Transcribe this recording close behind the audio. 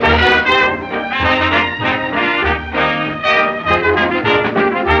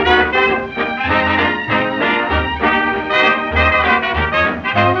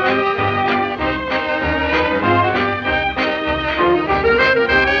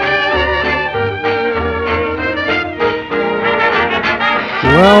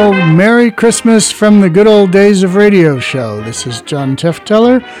Well, Merry Christmas from the good old days of radio show. This is John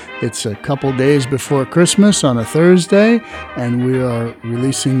Tefteller. It's a couple days before Christmas on a Thursday, and we are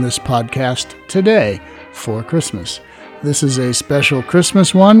releasing this podcast today for Christmas. This is a special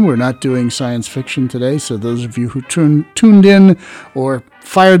Christmas one. We're not doing science fiction today, so those of you who tuned in or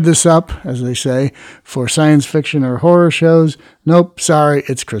fired this up, as they say, for science fiction or horror shows, nope, sorry,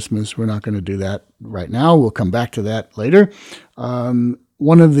 it's Christmas. We're not going to do that right now. We'll come back to that later.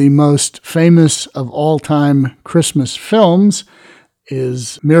 One of the most famous of all-time Christmas films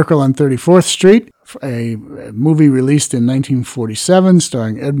is Miracle on 34th Street, a movie released in 1947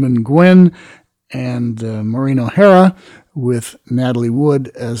 starring Edmund Gwenn and Maureen O'Hara with Natalie Wood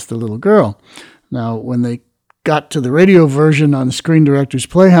as the little girl. Now, when they got to the radio version on Screen Directors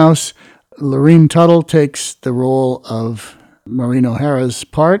Playhouse, Lorene Tuttle takes the role of Maureen O'Hara's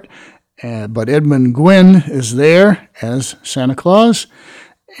part, but Edmund Gwenn is there as Santa Claus,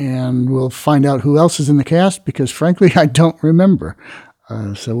 and we'll find out who else is in the cast because, frankly, I don't remember,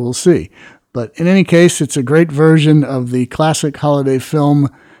 so we'll see. But in any case, it's a great version of the classic holiday film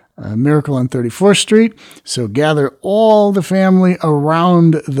Miracle on 34th Street, so gather all the family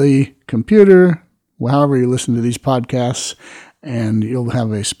around the computer, however you listen to these podcasts, and you'll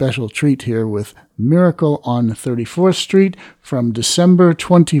have a special treat here with Miracle on 34th Street from December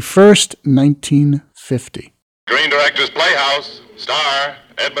 21st, 1950. Screen Directors Playhouse, star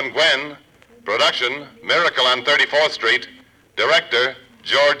Edmund Gwenn, production Miracle on 34th Street, director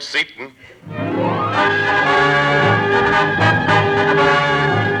George Seaton.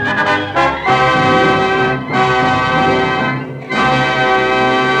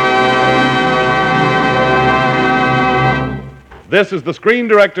 This is the Screen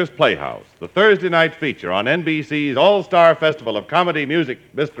Directors Playhouse, the Thursday night feature on NBC's All-Star Festival of Comedy, Music,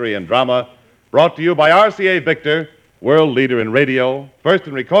 Mystery, and Drama, brought to you by RCA Victor, world leader in radio, first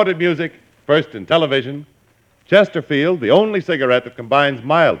in recorded music, first in television. Chesterfield, the only cigarette that combines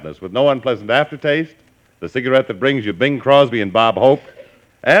mildness with no unpleasant aftertaste, the cigarette that brings you Bing Crosby and Bob Hope,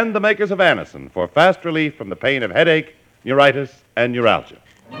 and the makers of Anacin for fast relief from the pain of headache, neuritis, and neuralgia.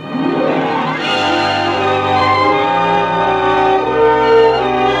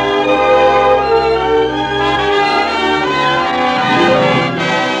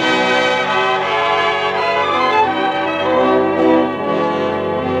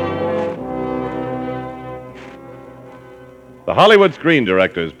 The Hollywood Screen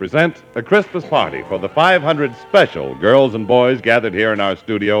Directors present a Christmas party for the 500 special girls and boys gathered here in our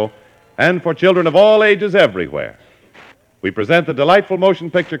studio, and for children of all ages everywhere. We present the delightful motion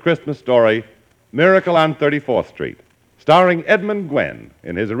picture Christmas story, Miracle on 34th Street, starring Edmund Gwenn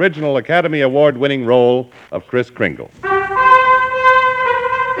in his original Academy Award-winning role of Kris Kringle.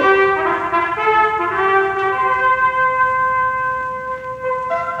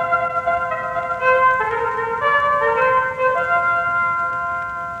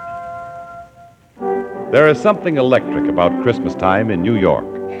 There is something electric about Christmas time in New York.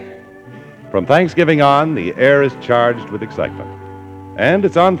 From Thanksgiving on, the air is charged with excitement. And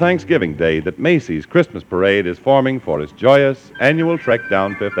it's on Thanksgiving Day that Macy's Christmas Parade is forming for its joyous annual trek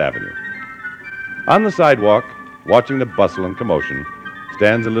down Fifth Avenue. On the sidewalk, watching the bustle and commotion,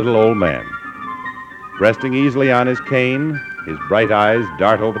 stands a little old man. Resting easily on his cane, his bright eyes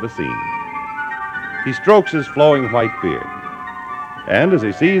dart over the scene. He strokes his flowing white beard. And as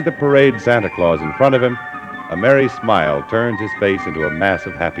he sees the parade Santa Claus in front of him, a merry smile turns his face into a mass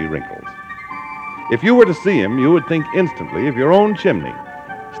of happy wrinkles. If you were to see him, you would think instantly of your own chimney,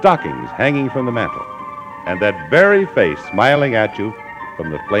 stockings hanging from the mantel, and that very face smiling at you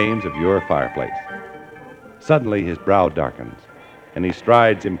from the flames of your fireplace. Suddenly his brow darkens, and he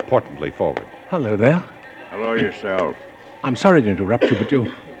strides importantly forward. Hello there. Hello yourself. I'm sorry to interrupt you, but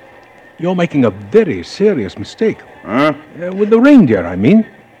you're making a very serious mistake. Huh? With the reindeer, I mean.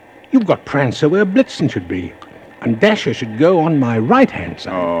 You've got Prancer where Blitzen should be, and Dasher should go on my right-hand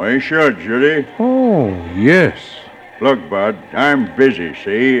side. Oh, he should he? Oh, yes. Look, Bud, I'm busy,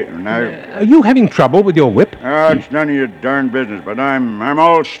 see? And Are you having trouble with your whip? It's none of your darn business, but I'm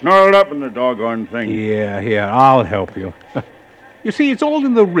all snarled up in the doggone thing. Yeah, here, I'll help you. You see, it's all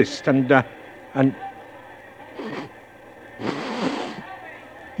in the wrist, and...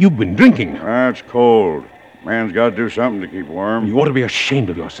 You've been drinking. That's cold. Man's got to do something to keep warm. You ought to be ashamed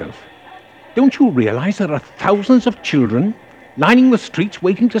of yourself. Don't you realize there are thousands of children lining the streets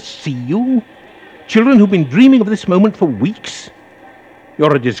waiting to see you? Children who've been dreaming of this moment for weeks?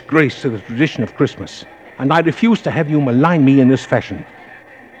 You're a disgrace to the tradition of Christmas, and I refuse to have you malign me in this fashion.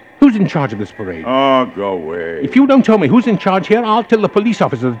 Who's in charge of this parade? Oh, go away. If you don't tell me who's in charge here, I'll tell the police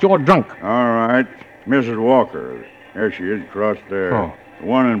officer that you're drunk. All right. Mrs. Walker. There she is, across there. Oh, The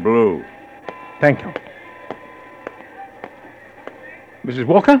one in blue. Thank you. Mrs.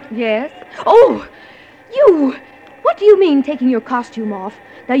 Walker? Yes? Oh, you! What do you mean taking your costume off?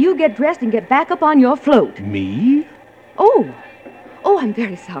 Now you get dressed and get back up on your float. Me? Oh, I'm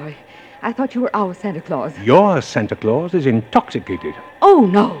very sorry. I thought you were our Santa Claus. Your Santa Claus is intoxicated. Oh,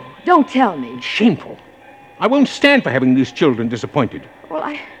 no, don't tell me. Shameful. I won't stand for having these children disappointed.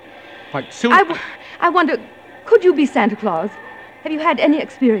 Well, Right, soon. I wonder, could you be Santa Claus? Have you had any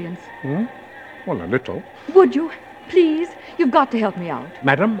experience? Well, a little. Would you? Please, you've got to help me out.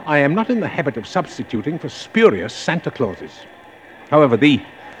 Madam, I am not in the habit of substituting for spurious Santa Clauses. However,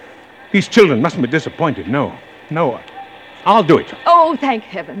 these children mustn't be disappointed. No, I'll do it. Oh, thank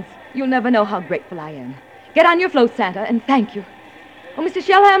heavens. You'll never know how grateful I am. Get on your float, Santa, and thank you. Oh, Mr.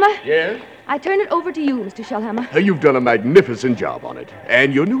 Shellhammer? Yes? I turn it over to you, Mr. Shellhammer. You've done a magnificent job on it.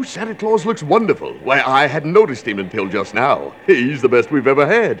 And your new Santa Claus looks wonderful. Why, I hadn't noticed him until just now. He's the best we've ever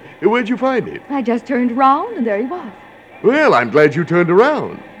had. Where'd you find him? I just turned round, and there he was. Well, I'm glad you turned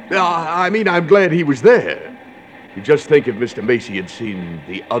around. I'm glad he was there. You just think if Mr. Macy had seen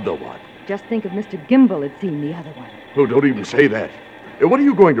the other one. Just think if Mr. Gimble had seen the other one. Oh, don't even say that. What are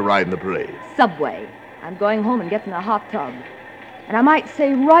you going to ride in the parade? Subway. I'm going home and getting a hot tub. And I might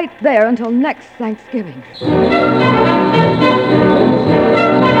stay right there until next Thanksgiving.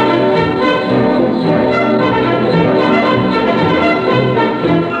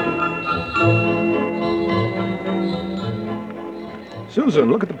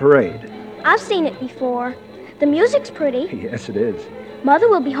 Susan, look at the parade. I've seen it before. The music's pretty. Yes, it is. Mother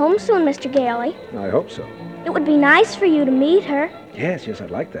will be home soon, Mr. Gailey. I hope so. It would be nice for you to meet her. Yes, I'd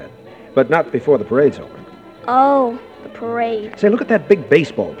like that. But not before the parade's over. Oh, the parade. Say, look at that big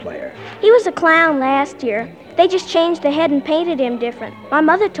baseball player. He was a clown last year. They just changed the head and painted him different. My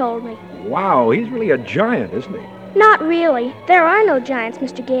mother told me. Wow, he's really a giant, isn't he? Not really. There are no giants,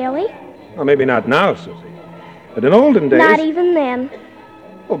 Mr. Gailey. Well, maybe not now, Susie. But in olden days... Not even then.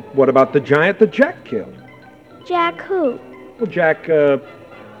 Well, what about the giant that Jack killed? Jack who? Well, Jack and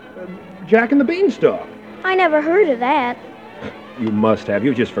the Beanstalk. I never heard of that. You must have.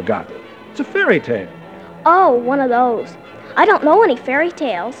 You just forgot it. It's a fairy tale. Oh, one of those. I don't know any fairy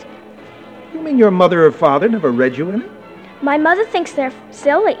tales. You mean your mother or father never read you any? My mother thinks they're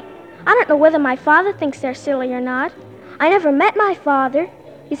silly. I don't know whether my father thinks they're silly or not. I never met my father.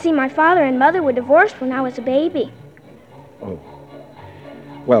 You see, my father and mother were divorced when I was a baby. Oh.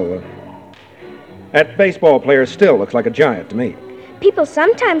 Well, that baseball player still looks like a giant to me. People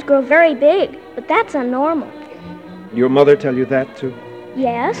sometimes grow very big, but that's unnormal. Your mother tell you that, too?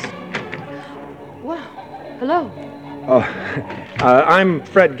 Yes? Wow. Hello. Oh, I'm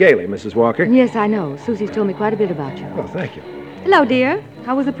Fred Gailey, Mrs. Walker. Yes, I know. Susie's told me quite a bit about you. Oh, thank you. Hello, dear.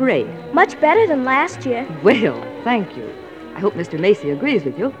 How was the parade? Much better than last year. Well, thank you. I hope Mr. Macy agrees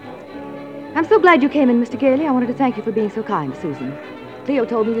with you. I'm so glad you came in, Mr. Gailey. I wanted to thank you for being so kind, Susan. Leo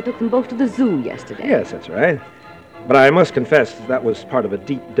told me you took them both to the zoo yesterday. Yes, that's right. But I must confess that was part of a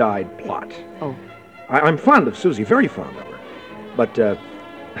deep-dyed plot. Oh. I'm fond of Susie, very fond of her. But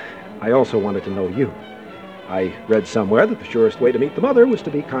I also wanted to know you. I read somewhere that the surest way to meet the mother was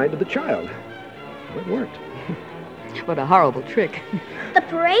to be kind to the child. Well, it worked. What a horrible trick. The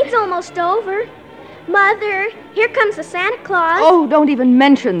parade's almost over. Mother, here comes the Santa Claus. Oh, don't even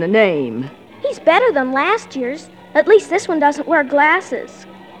mention the name. He's better than last year's. At least this one doesn't wear glasses.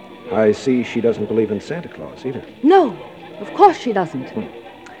 I see she doesn't believe in Santa Claus either. No, of course she doesn't.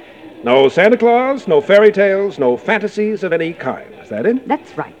 No Santa Claus, no fairy tales, no fantasies of any kind. Is that it?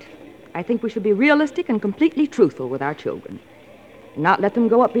 That's right. I think we should be realistic and completely truthful with our children. And not let them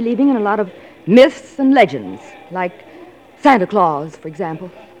go up believing in a lot of myths and legends, like Santa Claus, for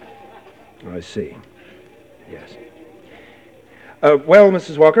example. I see. Yes. Well,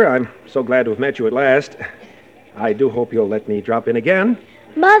 Mrs. Walker, I'm so glad to have met you at last. I do hope you'll let me drop in again.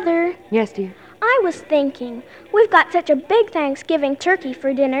 Mother. Yes, dear? I was thinking, we've got such a big Thanksgiving turkey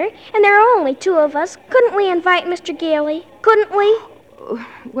for dinner, and there are only 2 of us. Couldn't we invite Mr. Gailey? Couldn't we?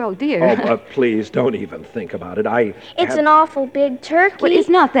 Well, dear... Oh, please, don't even think about it. It's an awful big turkey. Well, it's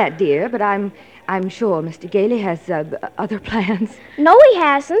not that, dear, but I'm sure Mr. Gailey has other plans. No, he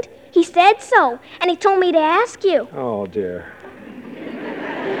hasn't. He said so, and he told me to ask you. Oh, dear.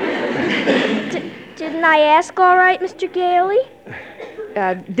 Didn't I ask all right, Mr. Gailey?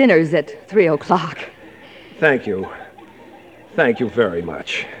 Dinner's at 3 o'clock. Thank you. Thank you very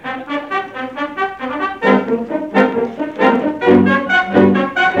much.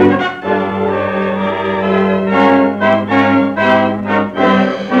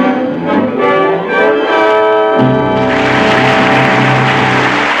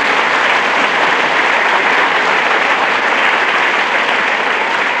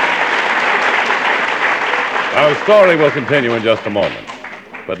 story will continue in just a moment.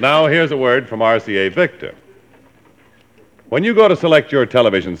 But now here's a word from RCA Victor. When you go to select your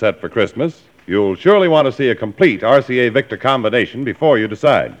television set for Christmas, you'll surely want to see a complete RCA Victor combination before you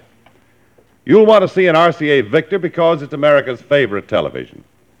decide. You'll want to see an RCA Victor because it's America's favorite television.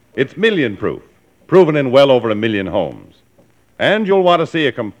 It's million-proof, proven in well over 1 million homes. And you'll want to see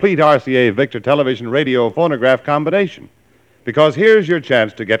a complete RCA Victor television radio phonograph combination because here's your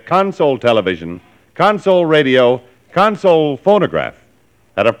chance to get console television, console radio, console phonograph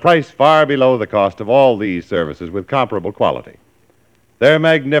at a price far below the cost of all these services with comparable quality. They're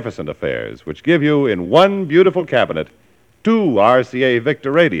magnificent affairs which give you in one beautiful cabinet 2 RCA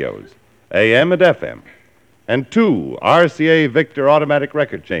Victor radios, AM and FM, and 2 RCA Victor automatic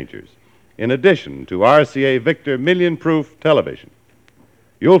record changers, in addition to RCA Victor million-proof television.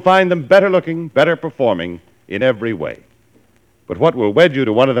 You'll find them better looking, better performing in every way. But what will wed you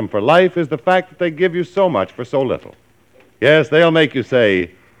to one of them for life is the fact that they give you so much for so little. Yes, they'll make you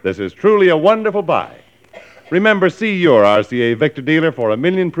say, this is truly a wonderful buy. Remember, see your RCA Victor dealer for a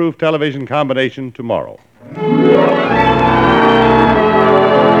million-proof television combination tomorrow.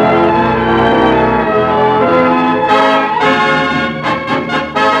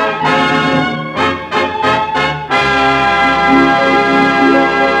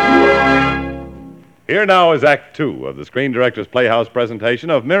 Here now is Act 2 of the Screen Directors Playhouse presentation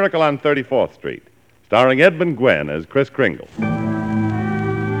of Miracle on 34th Street, starring Edmund Gwenn as Kris Kringle.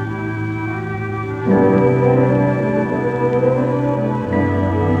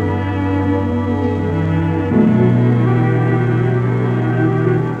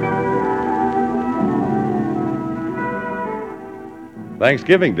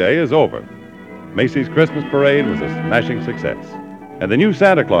 Thanksgiving Day is over. Macy's Christmas Parade was a smashing success, and the new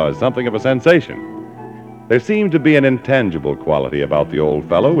Santa Claus something of a sensation. There seemed to be an intangible quality about the old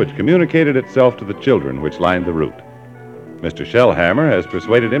fellow which communicated itself to the children which lined the route. Mr. Shellhammer has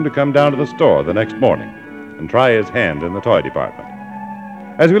persuaded him to come down to the store the next morning and try his hand in the toy department.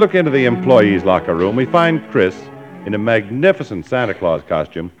 As we look into the employees' locker room, we find Kris in a magnificent Santa Claus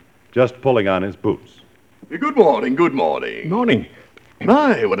costume just pulling on his boots. Good morning, good morning. Morning.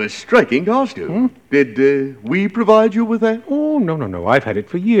 My, what a striking costume. Did we provide you with that? Oh, no. I've had it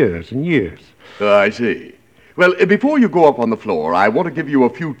for years and years. I see. Well, before you go up on the floor, I want to give you a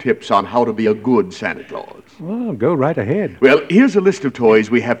few tips on how to be a good Santa Claus. Well, go right ahead. Well, here's a list of toys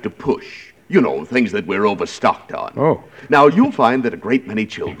we have to push. You know, things that we're overstocked on. Oh. Now, you'll find that a great many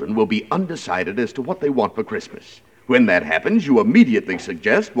children will be undecided as to what they want for Christmas. When that happens, you immediately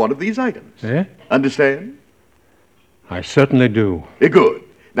suggest one of these items. Eh? Understand? I certainly do. Good.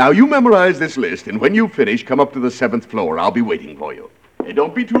 Now, you memorize this list, and when you finish, come up to the 7th floor. I'll be waiting for you. Hey,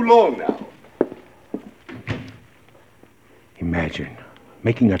 don't be too long now. Imagine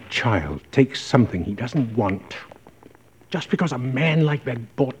making a child take something he doesn't want just because a man like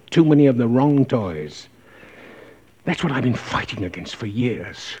that bought too many of the wrong toys. That's what I've been fighting against for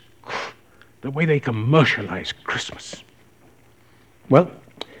years. The way they commercialize Christmas. Well,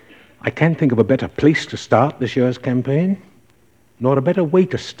 I can't think of a better place to start this year's campaign, nor a better way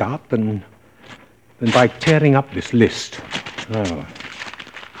to start than by tearing up this list. Oh.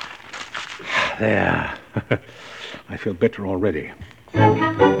 There. I feel better already. Yes.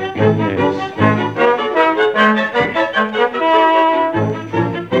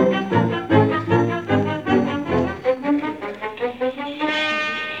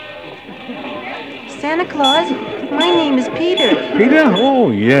 Santa Claus, my name is Peter. Peter?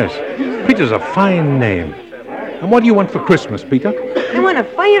 Oh, yes. Peter's a fine name. And what do you want for Christmas, Peter? I want a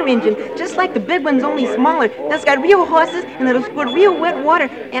fire engine, just like the big ones, only smaller. That's got real horses and that'll squirt real wet water.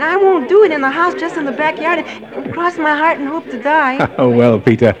 And I won't do it in the house, just in the backyard, and cross my heart and hope to die. Oh, well,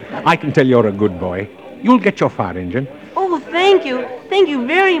 Peter, I can tell you're a good boy. You'll get your fire engine. Oh, thank you. Thank you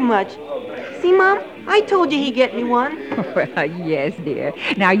very much. See, Mom? I told you he'd get me one. Well, yes, dear.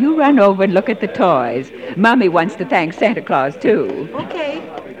 Now you run over and look at the toys. Mommy wants to thank Santa Claus, too. Okay.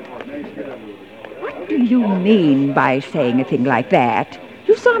 What do you mean by saying a thing like that?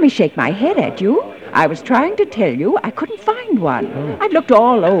 You saw me shake my head at you. I was trying to tell you I couldn't find one. I've looked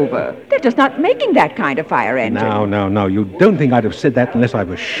all over. They're just not making that kind of fire engine. No. You don't think I'd have said that unless I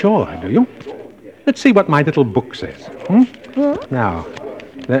was sure, do you? Let's see what my little book says. Now,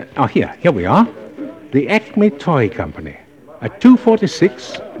 here we are. The Acme Toy Company at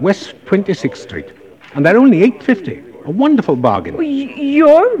 246 West 26th Street. And they're only $8.50. A wonderful bargain.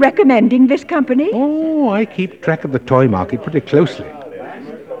 You're recommending this company? Oh, I keep track of the toy market pretty closely.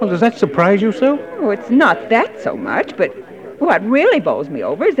 Well, does that surprise you so? Oh, it's not that so much, but what really bowls me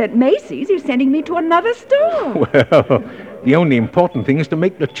over is that Macy's is sending me to another store. Well, the only important thing is to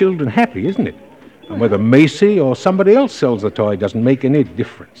make the children happy, isn't it? And whether Macy or somebody else sells the toy doesn't make any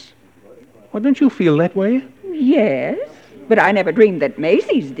difference. Well, don't you feel that way? Yes, but I never dreamed that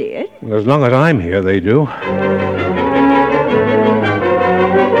Macy's did. Well, as long as I'm here, they do.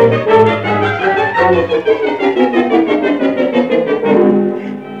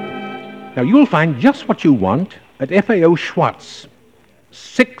 Now, you'll find just what you want at FAO Schwartz,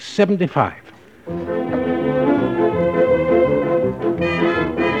 $6.75.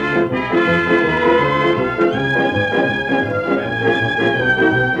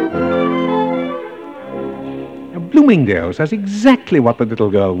 Now, Bloomingdale's has exactly what the little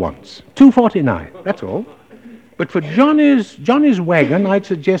girl wants. $2.49, that's all. But for Johnny's wagon, I'd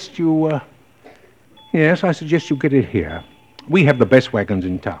suggest you, yes, I suggest you get it here. We have the best wagons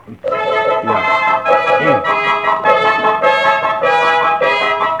in town.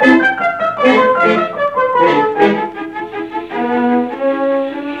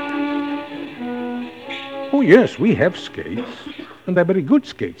 Oh, yes, we have skates. And they're very good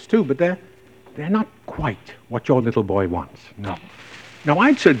skates, too, but they're not quite what your little boy wants. No. Now,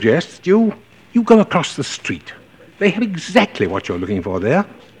 I'd suggest you go across the street. They have exactly what you're looking for there.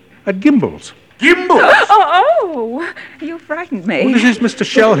 At Gimbel's. Gimbel's? Oh, you frightened me. Well, this is Mr.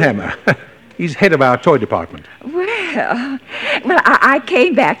 Shellhammer. He's head of our toy department. Well, I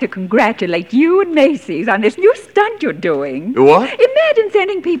came back to congratulate you and Macy's on this new stunt you're doing. What? Imagine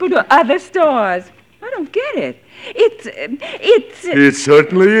sending people to other stores. I don't get it. It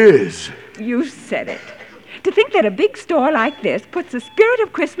certainly is. You said it. To think that a big store like this puts the spirit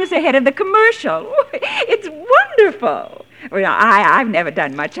of Christmas ahead of the commercial. It's wonderful. Well, I've never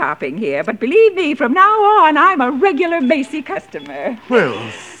done much shopping here, but believe me, from now on, I'm a regular Macy customer. Well,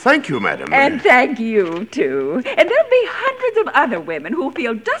 thank you, madam. And thank you, too. And there'll be hundreds of other women who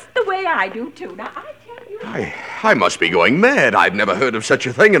feel just the way I do, too. Now, I tell you... I must be going mad. I've never heard of such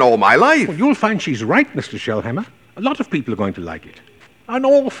a thing in all my life. Well, you'll find she's right, Mr. Shellhammer. A lot of people are going to like it. An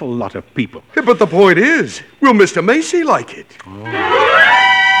awful lot of people. But the point is, will Mr. Macy like it?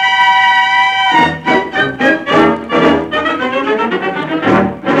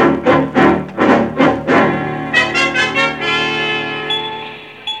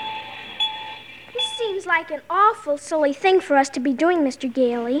 This seems like an awful silly thing for us to be doing, Mr.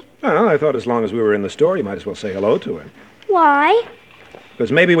 Gailey. Well, I thought as long as we were in the store, you might as well say hello to him. Why?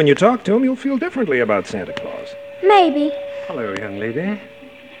 Because maybe when you talk to him, you'll feel differently about Santa Claus. Maybe. Hello, young lady.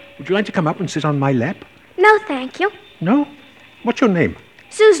 Would you like to come up and sit on my lap? No, thank you. No? What's your name?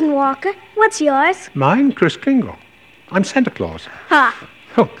 Susan Walker. What's yours? Mine, Kris Kringle. I'm Santa Claus. Ha.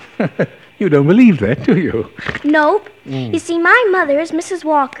 Oh, you don't believe that, do you? Nope. You see, my mother is Mrs.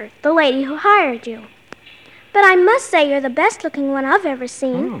 Walker, the lady who hired you. But I must say you're the best-looking one I've ever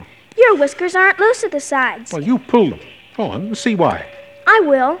seen. Oh. Your whiskers aren't loose at the sides. Well, you pull them. Go on, let's see why. I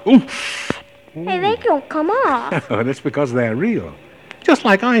will. Oof. Hey, they don't come off. Oh, that's because they're real. Just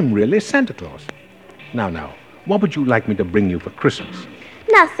like I'm really Santa Claus. Now, what would you like me to bring you for Christmas?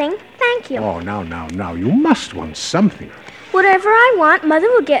 Nothing, thank you. Oh, now, you must want something. Whatever I want, Mother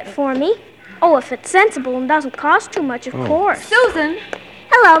will get for me. Oh, if it's sensible and doesn't cost too much, of course. Susan!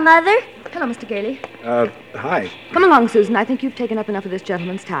 Hello, Mother. Hello, Mr. Gailey. Hi. Come along, Susan. I think you've taken up enough of this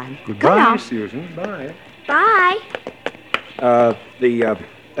gentleman's time. Goodbye, Come now. Susan. Bye. Bye. The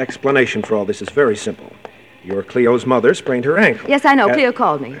explanation for all this is very simple. Your Cleo's mother sprained her ankle. Yes, I know. Cleo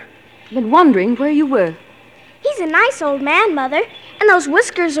called me. I've been wondering where you were. He's a nice old man, Mother. And those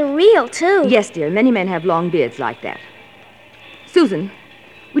whiskers are real, too. Yes, dear. Many men have long beards like that. Susan,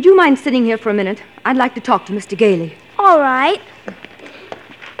 would you mind sitting here for a minute? I'd like to talk to Mr. Gailey. All right.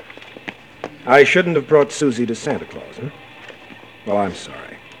 I shouldn't have brought Susie to Santa Claus, huh? Well, I'm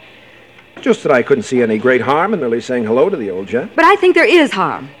sorry. Just that I couldn't see any great harm in merely saying hello to the old gent. But I think there is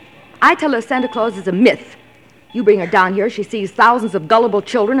harm. I tell her Santa Claus is a myth. You bring her down here, she sees thousands of gullible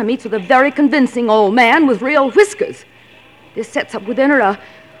children and meets with a very convincing old man with real whiskers. This sets up within her a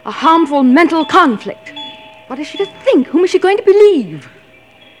harmful mental conflict. What is she to think? Whom is she going to believe?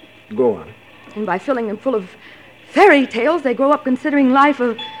 Go on. And by filling them full of fairy tales, they grow up considering life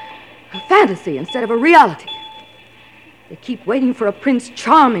a fantasy instead of a reality. They keep waiting for a Prince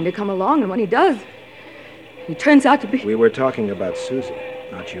Charming to come along, and when he does, he turns out to be... We were talking about Susie,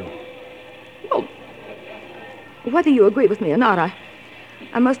 not you. Well, whether you agree with me or not,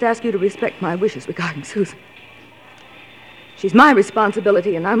 I must ask you to respect my wishes regarding Susan. She's my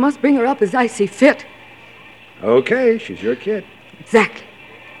responsibility, and I must bring her up as I see fit. Okay, she's your kid. Exactly.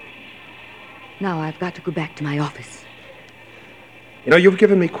 Now I've got to go back to my office. You know, you've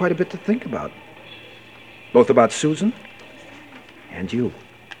given me quite a bit to think about. Both about Susan and you.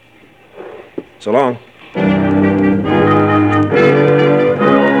 So long.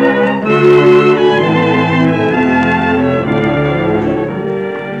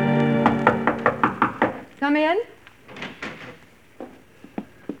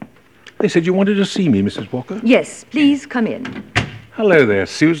 They said you wanted to see me, Mrs. Walker. Yes, please come in. Hello there,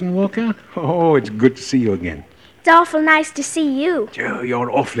 Susan Walker. Oh, it's good to see you again. It's awful nice to see you. Oh,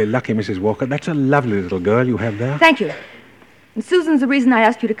 you're awfully lucky, Mrs. Walker. That's a lovely little girl you have there. Thank you. And Susan's the reason I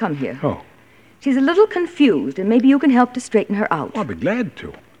asked you to come here. Oh. She's a little confused, and maybe you can help to straighten her out. I'll be glad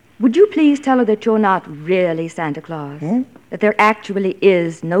to. Would you please tell her that you're not really Santa Claus? That there actually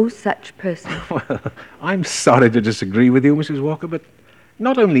is no such person? Well, I'm sorry to disagree with you, Mrs. Walker, but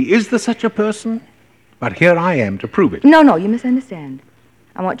not only is there such a person, but here I am to prove it. No, you misunderstand.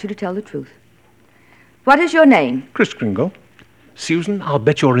 I want you to tell the truth. What is your name? Kris Kringle. Susan, I'll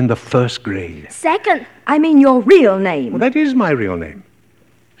bet you're in the first grade. Second. I mean your real name. Well, that is my real name.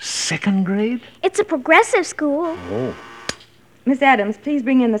 Second grade? It's a progressive school. Oh. Miss Adams, please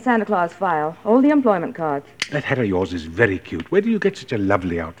bring in the Santa Claus file. All the employment cards. That hat of yours is very cute. Where do you get such a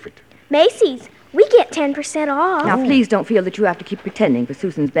lovely outfit? Macy's. We get 10% off. Now, please don't feel that you have to keep pretending for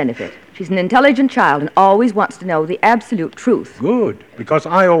Susan's benefit. She's an intelligent child and always wants to know the absolute truth. Good, because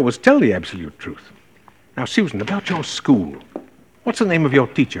I always tell the absolute truth. Now, Susan, about your school. What's the name of your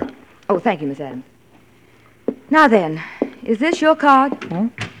teacher? Oh, thank you, Miss Adams. Now then, is this your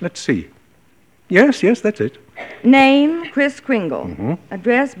card? Let's see. Yes, that's it. Name, Kris Kringle.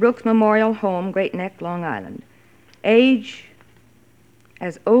 Address, Brooks Memorial Home, Great Neck, Long Island. Age,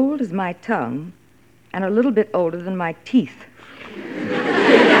 as old as my tongue, and a little bit older than my teeth.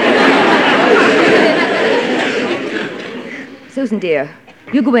 Susan, dear,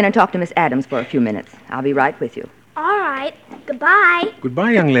 you go in and talk to Miss Adams for a few minutes. I'll be right with you. All right. Goodbye.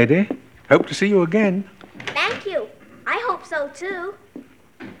 Goodbye, young lady. Hope to see you again. Thank you. I hope so, too.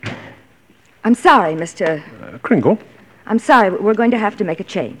 I'm sorry, Mr. Kringle. I'm sorry, but we're going to have to make a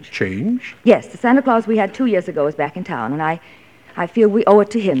change. Change? Yes, the Santa Claus we had 2 years ago is back in town, and I feel we owe it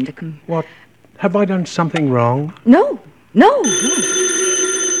to him to come. What? Have I done something wrong? No.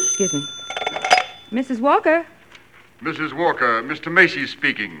 Excuse me. Mrs. Walker? Mrs. Walker, Mr. Macy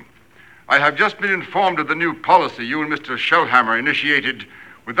speaking. I have just been informed of the new policy you and Mr. Shellhammer initiated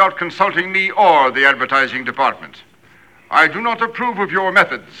without consulting me or the advertising department. I do not approve of your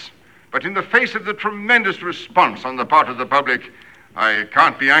methods, but in the face of the tremendous response on the part of the public, I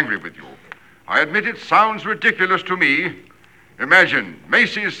can't be angry with you. I admit it sounds ridiculous to me. Imagine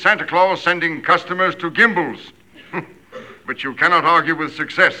Macy's Santa Claus sending customers to Gimbel's. But you cannot argue with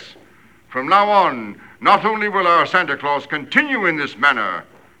success. From now on, not only will our Santa Claus continue in this manner,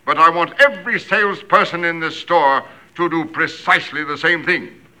 but I want every salesperson in this store to do precisely the same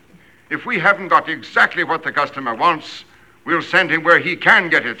thing. If we haven't got exactly what the customer wants, we'll send him where he can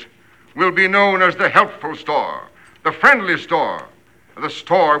get it. We'll be known as the helpful store, the friendly store, the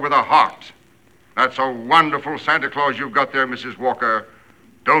store with a heart. That's a wonderful Santa Claus you've got there, Mrs. Walker.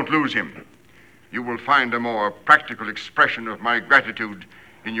 Don't lose him. You will find a more practical expression of my gratitude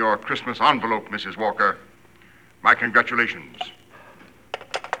in your Christmas envelope, Mrs. Walker. My congratulations.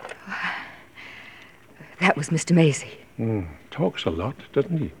 That was Mr. Macy. Talks a lot,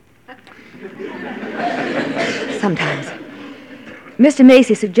 doesn't he? Sometimes. Mr.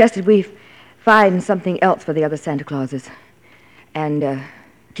 Macy suggested we find something else for the other Santa Clauses and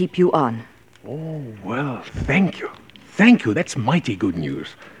keep you on. Oh, well, thank you. Thank you. That's mighty good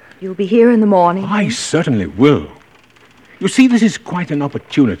news. You'll be here in the morning? I certainly will. You see, this is quite an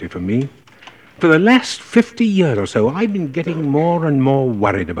opportunity for me. For the last 50 years or so, I've been getting more and more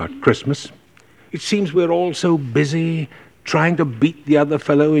worried about Christmas. It seems we're all so busy trying to beat the other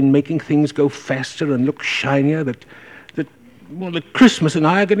fellow in making things go faster and look shinier that Christmas and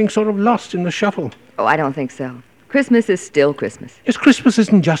I are getting sort of lost in the shuffle. Oh, I don't think so. Christmas is still Christmas. Yes, Christmas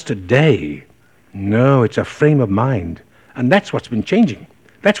isn't just a day. No, it's a frame of mind. And that's what's been changing.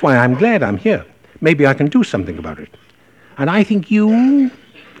 That's why I'm glad I'm here. Maybe I can do something about it. And I think you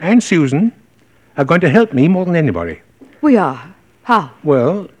and Susan are going to help me more than anybody. We are. How?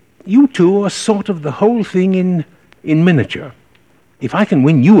 Well, you two are sort of the whole thing in miniature. If I can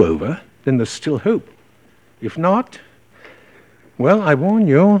win you over, then there's still hope. If not, well, I warn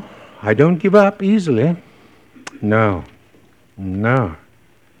you, I don't give up easily. No.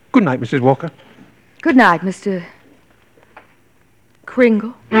 Good night, Mrs. Walker. Good night, Mr.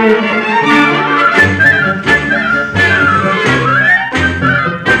 Kringle.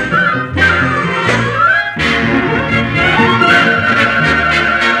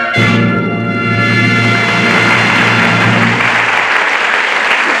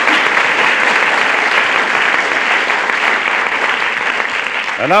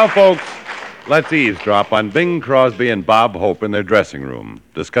 And now, folks, let's eavesdrop on Bing Crosby and Bob Hope in their dressing room,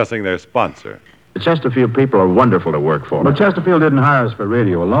 discussing their sponsor. The Chesterfield people are wonderful to work for. But Chesterfield didn't hire us for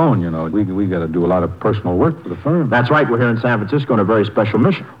radio alone, you know. We got to do a lot of personal work for the firm. That's right. We're here in San Francisco on a very special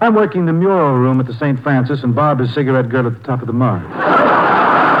mission. I'm working the mural room at the St. Francis, and Bob is cigarette girl at the top of the mark.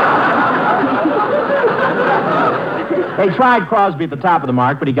 They tried Crosby at the top of the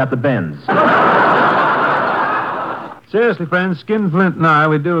mark, but he got the bends. Seriously, friends, Skinflint and I,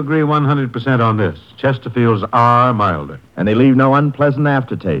 we do agree 100% on this. Chesterfields are milder. And they leave no unpleasant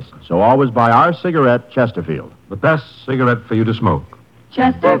aftertaste. So always buy our cigarette, Chesterfield. The best cigarette for you to smoke.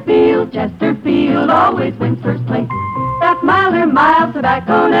 Chesterfield, Chesterfield always wins first place. That milder, mild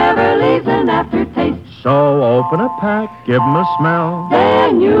tobacco never leaves an aftertaste. So open a pack, give 'em a smell.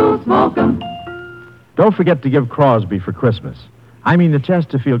 Then you'll smoke 'em. Don't forget to give Crosby for Christmas. I mean the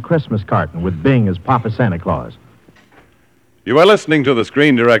Chesterfield Christmas carton with Bing as Papa Santa Claus. You are listening to the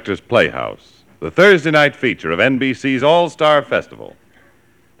Screen Directors Playhouse, the Thursday night feature of NBC's All-Star Festival.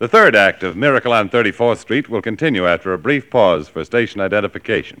 The third act of Miracle on 34th Street will continue after a brief pause for station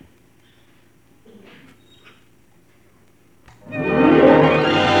identification.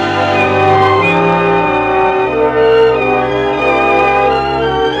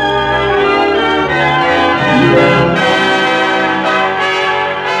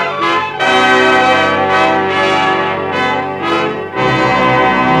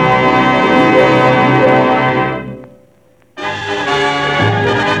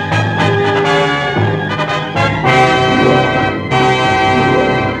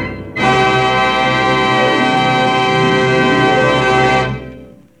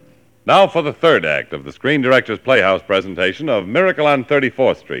 Now for the third act of the Screen Directors Playhouse presentation of Miracle on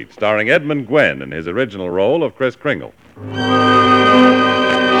 34th Street, starring Edmund Gwenn in his original role of Kris Kringle.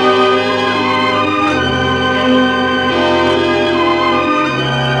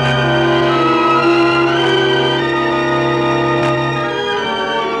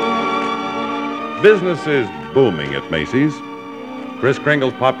 Business is booming at Macy's. Kris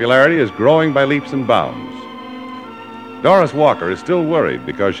Kringle's popularity is growing by leaps and bounds. Doris Walker is still worried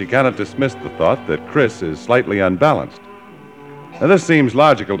because she cannot dismiss the thought that Kris is slightly unbalanced. Now, this seems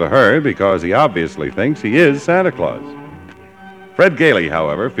logical to her because he obviously thinks he is Santa Claus. Fred Gailey,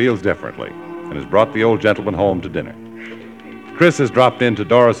 however, feels differently and has brought the old gentleman home to dinner. Kris has dropped into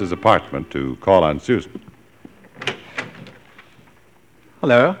Doris's apartment to call on Susan.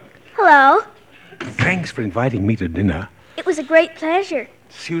 Hello. Hello. Thanks for inviting me to dinner. It was a great pleasure.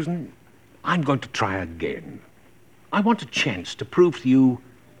 Susan, I'm going to try again. I want a chance to prove to you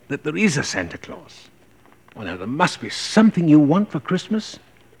that there is a Santa Claus. Well, now, there must be something you want for Christmas.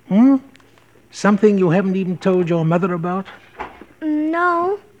 Something you haven't even told your mother about?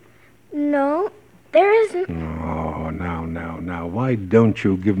 No, there isn't. Oh, now, why don't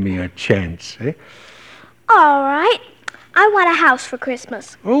you give me a chance, eh? All right. I want a house for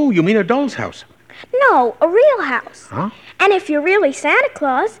Christmas. Oh, you mean a doll's house? No, a real house. Huh? And if you're really Santa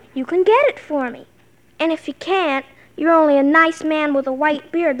Claus, you can get it for me. And if you can't, you're only a nice man with a white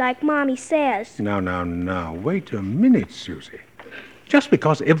beard like Mommy says. Now, wait a minute, Susie. Just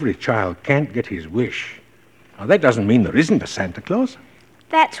because every child can't get his wish, now, that doesn't mean there isn't a Santa Claus.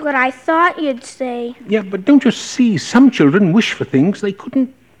 That's what I thought you'd say. Yeah, but don't you see, some children wish for things they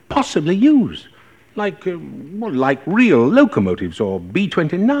couldn't possibly use. Like real locomotives or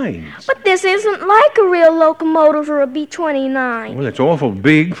B-29s. But this isn't like a real locomotive or a B-29. Well, it's awful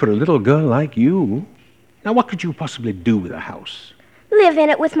big for a little girl like you. Now, what could you possibly do with a house? Live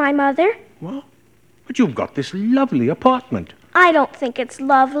in it with my mother. Well, but you've got this lovely apartment. I don't think it's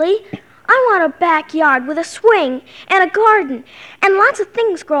lovely. I want a backyard with a swing and a garden and lots of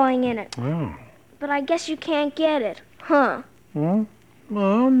things growing in it. Oh. But I guess you can't get it, huh? Well,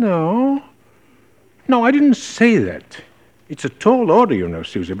 no. No, I didn't say that. It's a tall order, you know,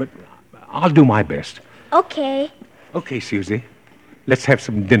 Susie, but I'll do my best. Okay. Okay, Susie. Let's have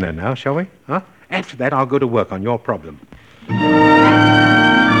some dinner now, shall we? Huh? After that, I'll go to work on your problem.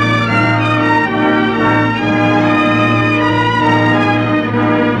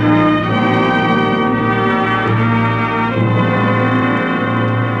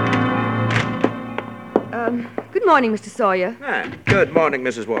 Good morning, Mr. Sawyer. Good morning,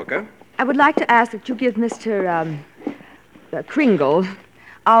 Mrs. Walker. I would like to ask that you give Mr. Kringle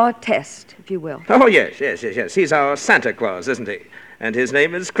our test, if you will. Oh, yes. He's our Santa Claus, isn't he? And his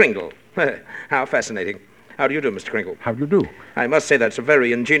name is Kringle. How fascinating. How do you do, Mr. Kringle? How do you do? I must say that's a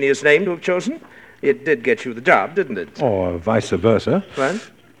very ingenious name to have chosen. It did get you the job, didn't it? Or vice versa.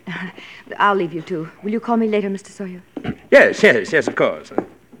 What? I'll leave you two. Will you call me later, Mr. Sawyer? Yes, of course.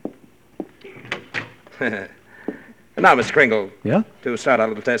 Now, Mr. Kringle. Yeah? To start our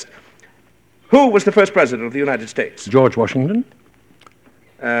little test. Who was the first president of the United States? George Washington.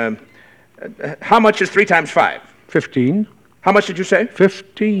 How much is 3 times 5? 15. How much did you say?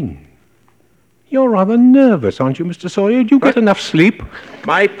 15. You're rather nervous, aren't you, Mr. Sawyer? Do you get enough sleep?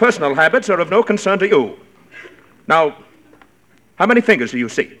 My personal habits are of no concern to you. Now, how many fingers do you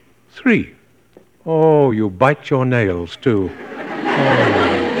see? 3. Oh, you bite your nails, too.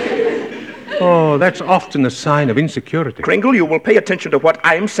 Oh, that's often a sign of insecurity. Kringle, you will pay attention to what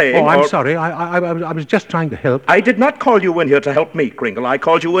I'm saying. Oh, I'm sorry. I was just trying to help. I did not call you in here to help me, Kringle. I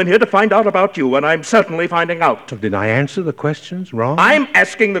called you in here to find out about you, and I'm certainly finding out. So did I answer the questions wrong? I'm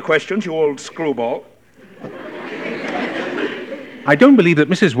asking the questions, you old screwball. I don't believe that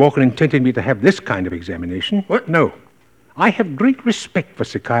Mrs. Walker intended me to have this kind of examination. What? No. I have great respect for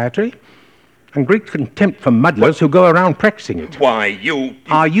psychiatry and great contempt for muddlers who go around practicing it. Why, you...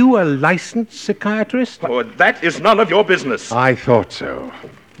 Are you a licensed psychiatrist? Oh, that is none of your business. I thought so.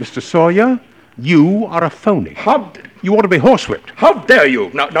 Mr. Sawyer, you are a phony. How... You ought to be horsewhipped. How dare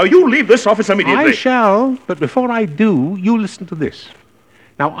you? Now you leave this office immediately. I shall, but before I do, you listen to this.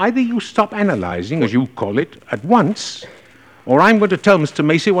 Now, either you stop analyzing, as you call it, at once, or I'm going to tell Mr.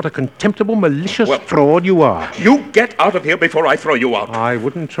 Macy what a contemptible, malicious fraud you are. You get out of here before I throw you out. I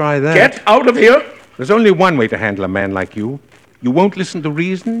wouldn't try that. Get out of here! There's only one way to handle a man like you. You won't listen to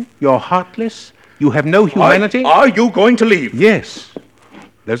reason. You're heartless. You have no humanity. Are you going to leave? Yes.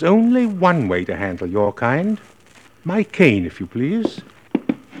 There's only one way to handle your kind. My cane, if you please.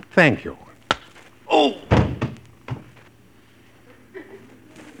 Thank you. Oh!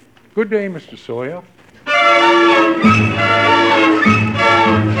 Good day, Mr. Sawyer.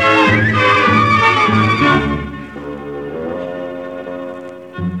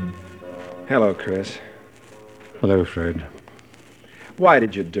 Hello, Chris. Hello, Fred. Why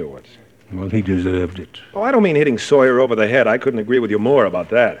did you do it? Well, he deserved it. Oh, I don't mean hitting Sawyer over the head. I couldn't agree with you more about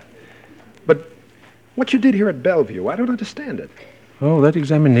that. But what you did here at Bellevue, I don't understand it. Oh, that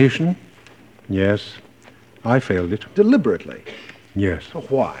examination? Yes. I failed it. Deliberately? Yes.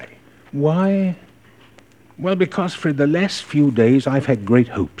 Why? Why? Well, because for the last few days I've had great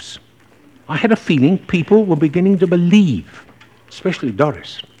hopes. I had a feeling people were beginning to believe, especially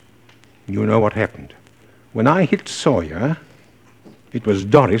Doris. You know what happened. When I hit Sawyer, it was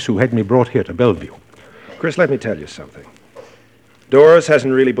Doris who had me brought here to Bellevue. Chris, let me tell you something. Doris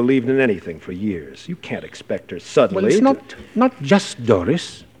hasn't really believed in anything for years. You can't expect her suddenly Well, it's not just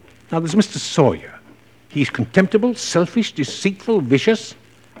Doris. Now, there's Mr. Sawyer. He's contemptible, selfish, deceitful, vicious,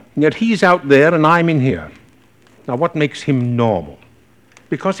 and yet he's out there and I'm in here. Now, what makes him normal?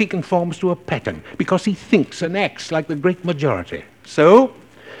 Because he conforms to a pattern, because he thinks and acts like the great majority. So,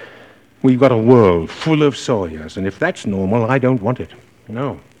 we've got a world full of Sawyers, and if that's normal, I don't want it.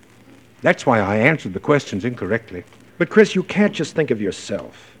 No. That's why I answered the questions incorrectly. But, Chris, you can't just think of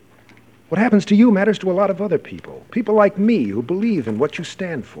yourself. What happens to you matters to a lot of other people. People like me who believe in what you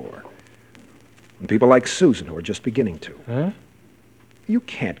stand for. And people like Susan who are just beginning to. Huh? You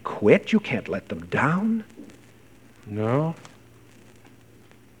can't quit. You can't let them down. No.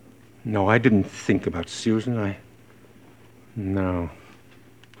 No, I didn't think about Susan. No.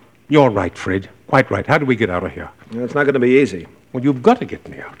 You're right, Fred. Quite right. How do we get out of here? It's not going to be easy. Well, you've got to get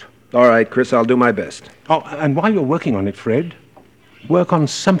me out. All right, Chris, I'll do my best. Oh, and while you're working on it, Fred, work on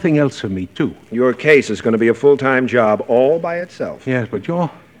something else for me, too. Your case is going to be a full-time job all by itself. Yes, but you're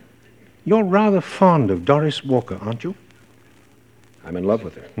rather fond of Doris Walker, aren't you? I'm in love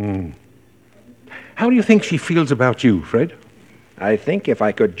with her. How do you think she feels about you, Fred? I think if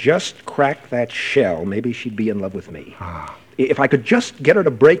I could just crack that shell, maybe she'd be in love with me. If I could just get her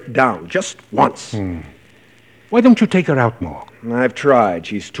to break down, just once. Why don't you take her out more? I've tried.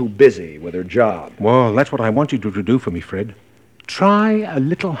 She's too busy with her job. Well, that's what I want you to do for me, Fred. Try a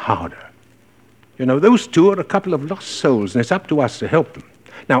little harder. You know, those two are a couple of lost souls, and it's up to us to help them.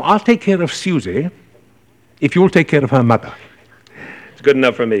 Now, I'll take care of Susie if you'll take care of her mother. It's good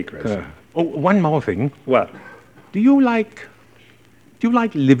enough for me, Chris. One more thing. What? Do you like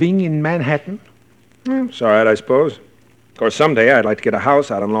living in Manhattan? It's all right, I suppose. Of course, someday I'd like to get a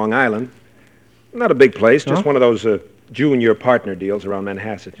house out on Long Island. Not a big place, just one of those junior partner deals around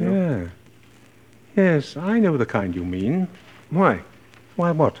Manhasset, you know? Yeah. Yes, I know the kind you mean. Why?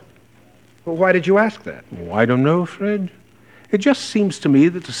 Why what? Well, why did you ask that? Oh, I don't know, Fred. It just seems to me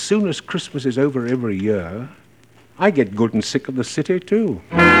that as soon as Christmas is over every year, I get good and sick of the city, too.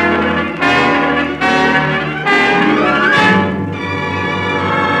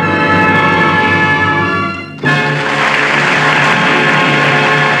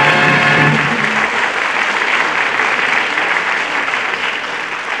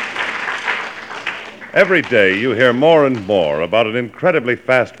 Every day you hear more and more about an incredibly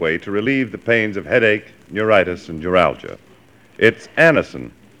fast way to relieve the pains of headache, neuritis, and neuralgia. It's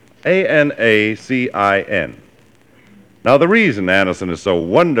Anacin, Anacin. Now, the reason Anacin is so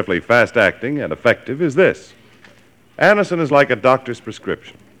wonderfully fast-acting and effective is this. Anacin is like a doctor's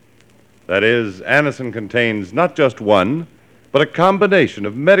prescription. That is, Anacin contains not just one, but a combination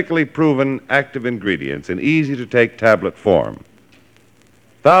of medically proven active ingredients in easy-to-take tablet form.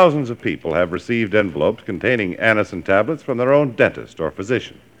 Thousands of people have received envelopes containing Anacin tablets from their own dentist or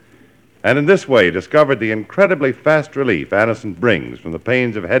physician, and in this way discovered the incredibly fast relief Anacin brings from the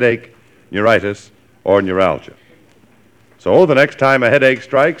pains of headache, neuritis, or neuralgia. So the next time a headache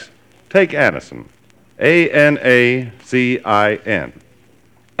strikes, take Anacin, Anacin.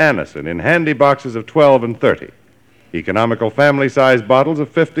 Anacin in handy boxes of 12 and 30, economical family-size bottles of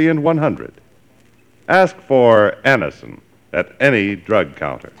 50 and 100. Ask for Anacin at any drug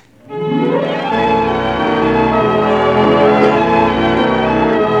counter.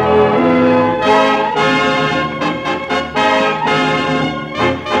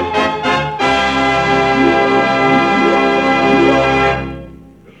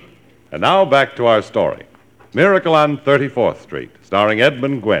 And now back to our story. Miracle on 34th Street, starring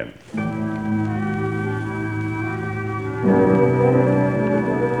Edmund Gwenn.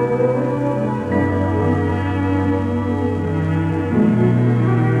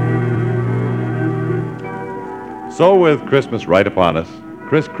 So, with Christmas right upon us,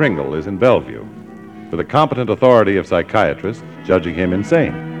 Kris Kringle is in Bellevue, with a competent authority of psychiatrists judging him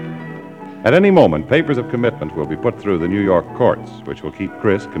insane. At any moment, papers of commitment will be put through the New York courts, which will keep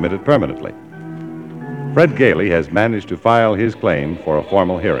Kris committed permanently. Fred Gailey has managed to file his claim for a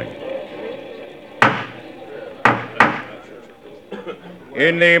formal hearing.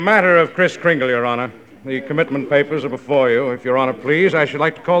 In the matter of Kris Kringle, Your Honor, the commitment papers are before you. If Your Honor please, I should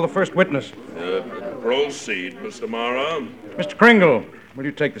like to call the first witness. Proceed, Mr. Mara. Mr. Kringle, will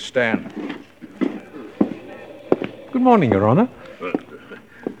you take the stand? Good morning, Your Honor.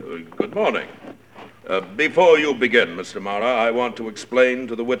 Good morning. Before you begin, Mr. Mara, I want to explain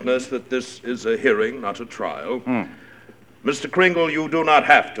to the witness that this is a hearing, not a trial. Mr. Kringle, you do not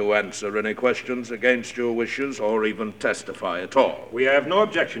have to answer any questions against your wishes or even testify at all. We have no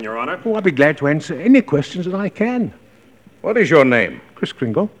objection, Your Honor. Oh, I'll be glad to answer any questions that I can. What is your name? Kris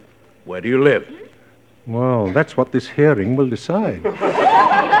Kringle. Where do you live? Well, that's what this hearing will decide. A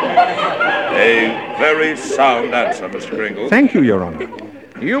very sound answer, Mr. Kringle. Thank you, Your Honor.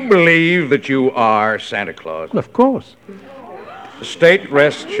 You believe that you are Santa Claus? Well, of course. The state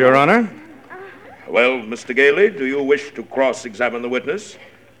rests, Your Honor. Well, Mr. Gailey, do you wish to cross-examine the witness?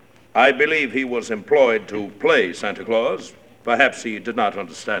 I believe he was employed to play Santa Claus. Perhaps he did not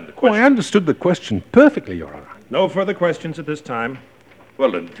understand the question. I understood the question perfectly, Your Honor. No further questions at this time.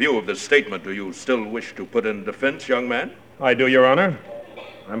 Well, in view of this statement, do you still wish to put in defense, young man? I do, Your Honor.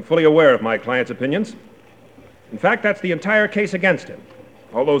 I'm fully aware of my client's opinions. In fact, that's the entire case against him.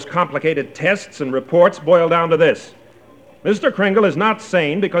 All those complicated tests and reports boil down to this. Mr. Kringle is not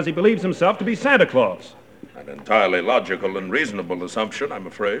sane because he believes himself to be Santa Claus. An entirely logical and reasonable assumption, I'm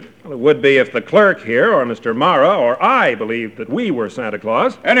afraid. Well, it would be if the clerk here, or Mr. Mara, or I believed that we were Santa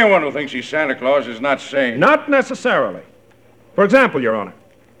Claus. Anyone who thinks he's Santa Claus is not sane. Not necessarily. For example, Your Honor,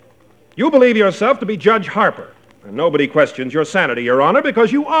 you believe yourself to be Judge Harper. And nobody questions your sanity, Your Honor,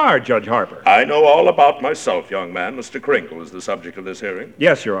 because you are Judge Harper. I know all about myself, young man. Mr. Kringle is the subject of this hearing.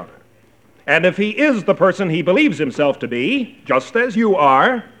 Yes, Your Honor. And if he is the person he believes himself to be, just as you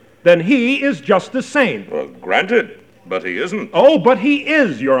are, then he is just as sane. Well, granted, but he isn't. Oh, but he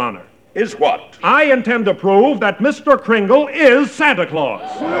is, Your Honor. Is what? I intend to prove that Mr. Kringle is Santa Claus.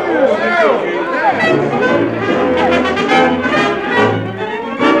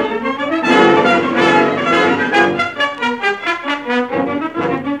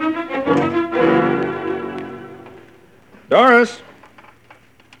 Doris.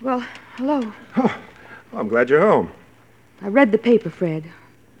 Well, hello. Oh, I'm glad you're home. I read the paper, Fred.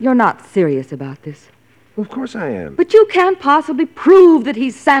 You're not serious about this. Well, of course I am. But you can't possibly prove that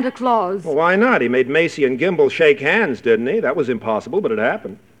he's Santa Claus. Well, why not? He made Macy and Gimble shake hands, didn't he? That was impossible, but it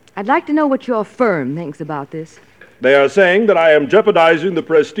happened. I'd like to know what your firm thinks about this. They are saying that I am jeopardizing the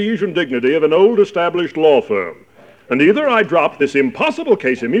prestige and dignity of an old established law firm. And either I drop this impossible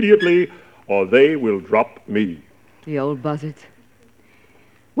case immediately, or they will drop me. The old buzzards.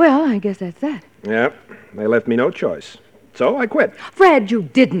 Well, I guess that's that. Yep, they left me no choice. So I quit. Fred, you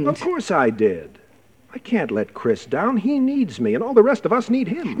didn't. Of course I did. I can't let Kris down. He needs me, and all the rest of us need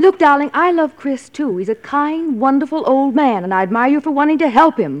him. Look, darling, I love Kris, too. He's a kind, wonderful old man, and I admire you for wanting to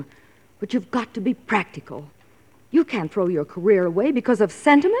help him. But you've got to be practical. You can't throw your career away because of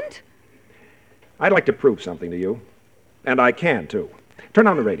sentiment. I'd like to prove something to you. And I can, too. Turn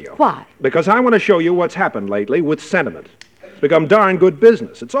on the radio. Why? Because I want to show you what's happened lately with sentiment. become darn good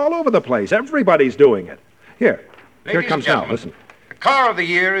business. It's all over the place. Everybody's doing it. Here it Ladies comes and now. gentlemen, Listen. The car of the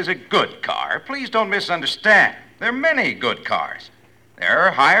year is a good car. Please don't misunderstand. There are many good cars. There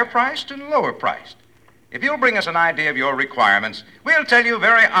are higher priced and lower priced. If you'll bring us an idea of your requirements, we'll tell you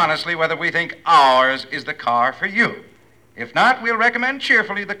very honestly whether we think ours is the car for you. If not, we'll recommend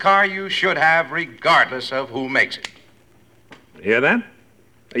cheerfully the car you should have regardless of who makes it. Hear that?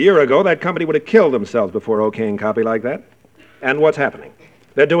 A year ago, that company would have killed themselves before okaying copy like that. And what's happening?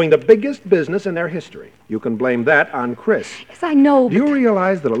 They're doing the biggest business in their history. You can blame that on Chris. Yes, I know, Do you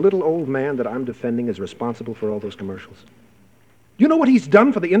realize that a little old man that I'm defending is responsible for all those commercials? Do you know what he's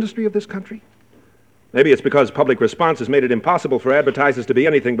done for the industry of this country? Maybe it's because public response has made it impossible for advertisers to be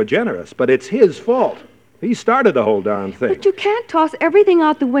anything but generous, but it's his fault. He started the whole darn thing. But you can't toss everything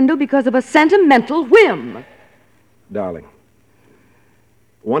out the window because of a sentimental whim. Darling,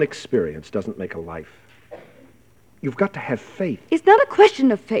 one experience doesn't make a life. You've got to have faith. It's not a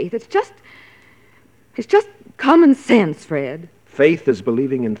question of faith. It's just common sense, Fred. Faith is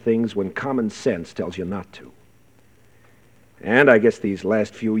believing in things when common sense tells you not to. And I guess these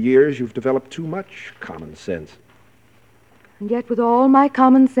last few years you've developed too much common sense. And yet, with all my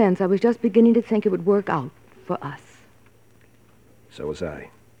common sense, I was just beginning to think it would work out for us. So was I.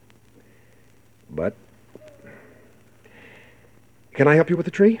 But can I help you with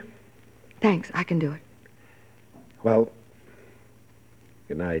the tree? Thanks, I can do it. Well,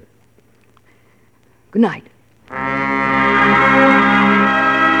 good night. Good night.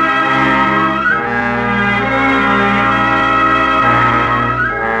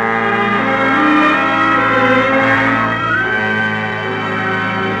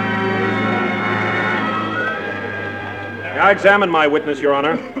 I examine my witness, Your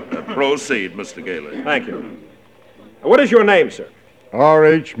Honor. Proceed, Mr. Gailey. Thank you. What is your name, sir?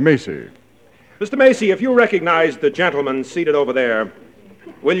 R.H. Macy. Mr. Macy, if you recognize the gentleman seated over there,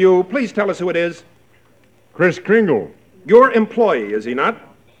 will you please tell us who it is? Chris Kringle. Your employee, is he not?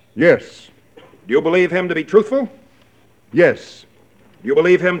 Yes. Do you believe him to be truthful? Yes. Do you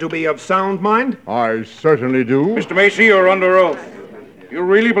believe him to be of sound mind? I certainly do. Mr. Macy, you're under oath. You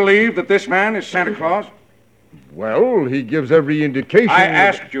really believe that this man is Santa Claus? Well, he gives every indication. I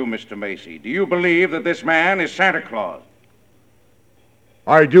asked you, Mr. Macy, do you believe that this man is Santa Claus?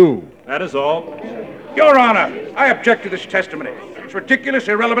 I do. That is all. Your Honor, I object to this testimony. It's ridiculous,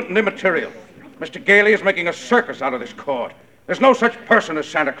 irrelevant, and immaterial. Mr. Gailey is making a circus out of this court. There's no such person as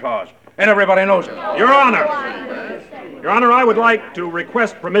Santa Claus, and everybody knows it. Your Honor! Your Honor, I would like to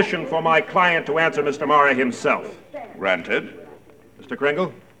request permission for my client to answer Mr. Mara himself. Granted. Mr.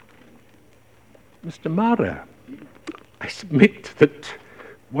 Kringle? Mr. Mara, I submit that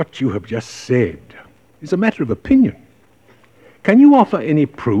what you have just said is a matter of opinion. Can you offer any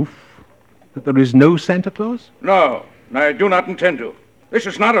proof that there is no Santa Claus? No, I do not intend to. This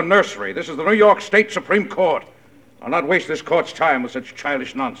is not a nursery. This is the New York State Supreme Court. I'll not waste this court's time with such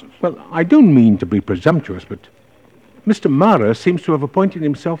childish nonsense. Well, I don't mean to be presumptuous, but Mr. Mara seems to have appointed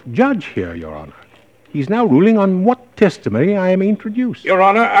himself judge here, Your Honor. He's now ruling on what testimony I am introduced. Your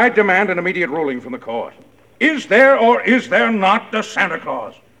Honor, I demand an immediate ruling from the court. Is there or is there not a Santa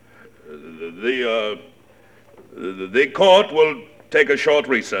Claus? The court will take a short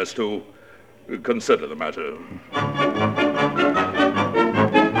recess to consider the matter.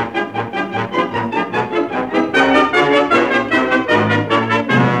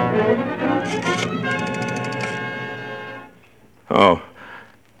 Oh,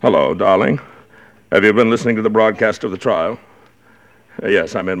 hello, darling. Have you been listening to the broadcast of the trial?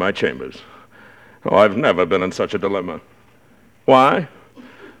 Yes, I'm in my chambers. Oh, I've never been in such a dilemma. Why?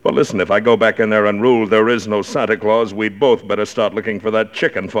 Well, listen, if I go back in there and rule there is no Santa Claus, we'd both better start looking for that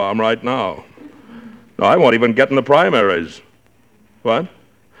chicken farm right now. No, I won't even get in the primaries. What?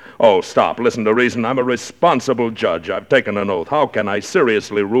 Oh, stop. Listen to reason. I'm a responsible judge. I've taken an oath. How can I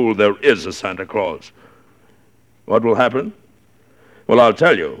seriously rule there is a Santa Claus? What will happen? Well, I'll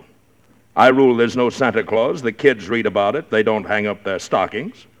tell you. I rule there's no Santa Claus. The kids read about it. They don't hang up their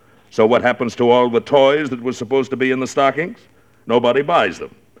stockings. So what happens to all the toys that were supposed to be in the stockings? Nobody buys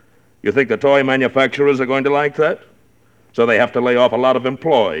them. You think the toy manufacturers are going to like that? So they have to lay off a lot of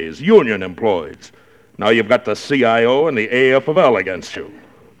employees, union employees. Now you've got the CIO and the AFL against you.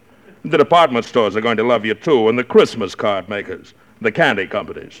 The department stores are going to love you too, and the Christmas card makers, the candy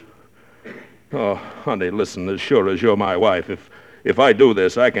companies. Oh, honey, listen, as sure as you're my wife, if I do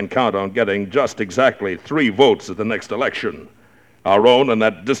this, I can count on getting just exactly 3 votes at the next election. Our own and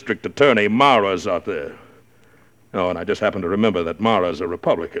that district attorney, Mara's out there. Oh, and I just happen to remember that Mara's a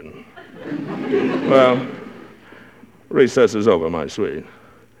Republican. Well, recess is over, my sweet.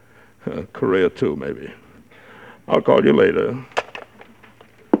 Career, too, maybe. I'll call you later.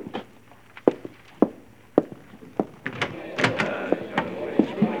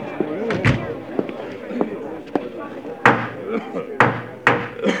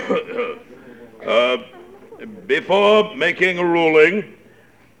 Before making a ruling,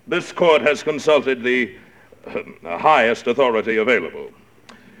 this court has consulted the highest authority available.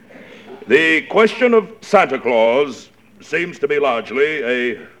 The question of Santa Claus seems to be largely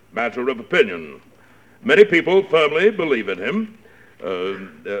a matter of opinion. Many people firmly believe in him.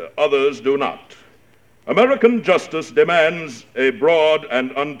 Others do not. American justice demands a broad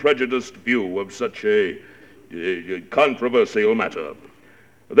and unprejudiced view of such a controversial matter.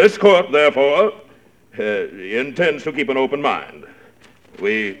 This court, therefore, intends to keep an open mind.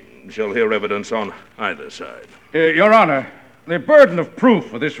 We shall hear evidence on either side. Your Honor, the burden of proof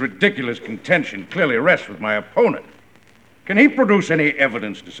for this ridiculous contention clearly rests with my opponent. Can he produce any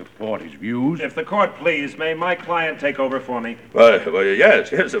evidence to support his views? If the court please, may my client take over for me? Well,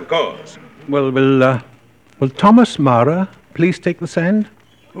 yes, of course. Well, will Thomas Mara please take the stand?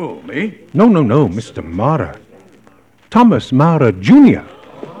 Who, me? No, Mr. Mara. Thomas Mara, Jr.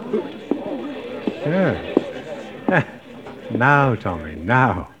 Yeah. Now, Tommy,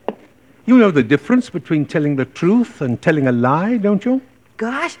 now. You know the difference between telling the truth and telling a lie, don't you?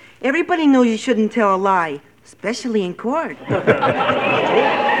 Gosh, everybody knows you shouldn't tell a lie, especially in court.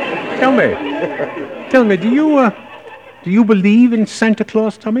 Tell me, do you believe in Santa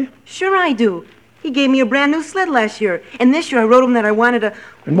Claus, Tommy? Sure I do. He gave me a brand new sled last year, and this year I wrote him that I wanted a...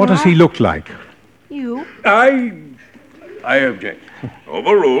 And what does he look like? You. I object.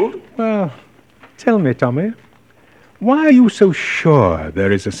 Overruled. Well, tell me, Tommy, why are you so sure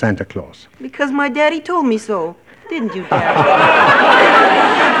there is a Santa Claus? Because my daddy told me so. Didn't you, Dad?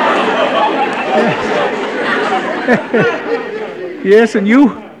 Yes, and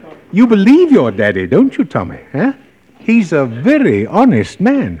you believe your daddy, don't you, Tommy? Huh? He's a very honest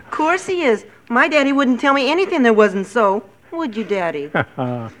man. Of course he is. My daddy wouldn't tell me anything that wasn't so. Would you, Daddy?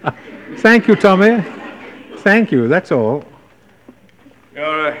 Thank you, Tommy. Thank you, that's all.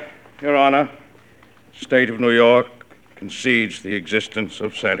 Your Honor, State of New York concedes the existence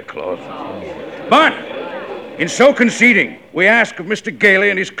of Santa Claus. But, in so conceding, we ask of Mr. Gailey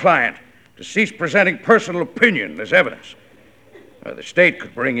and his client to cease presenting personal opinion as evidence. The state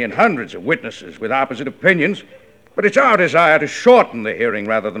could bring in hundreds of witnesses with opposite opinions, but it's our desire to shorten the hearing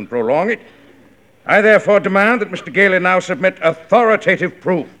rather than prolong it. I therefore demand that Mr. Gailey now submit authoritative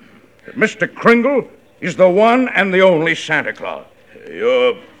proof that Mr. Kringle is the one and the only Santa Claus.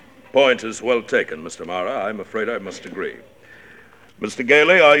 Your point is well taken, Mr. Mara. I'm afraid I must agree. Mr.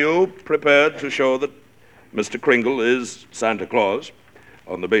 Gailey, are you prepared to show that Mr. Kringle is Santa Claus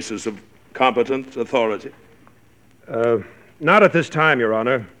on the basis of competent authority? Not at this time, Your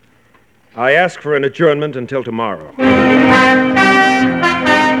Honor. I ask for an adjournment until tomorrow.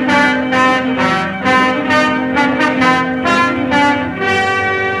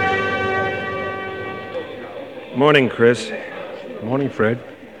 Morning, Chris. Morning, Fred.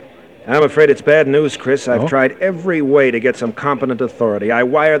 I'm afraid it's bad news, Chris. I've tried every way to get some competent authority. I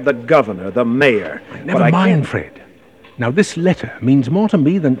wired the governor, the mayor. Never mind, Fred. Now, this letter means more to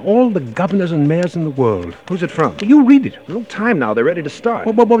me than all the governors and mayors in the world. Who's it from? You read it. No time now. They're ready to start.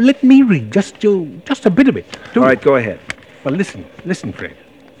 Well, let me read just a bit of it. All right, go ahead. Well, listen, Fred.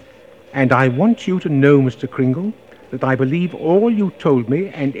 And I want you to know, Mr. Kringle, that I believe all you told me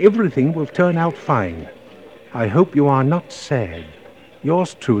and everything will turn out fine. I hope you are not sad.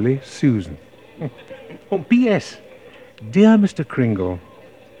 Yours truly, Susan. Oh, P.S. Dear Mr. Kringle,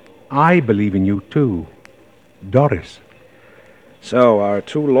 I believe in you, too. Doris. So our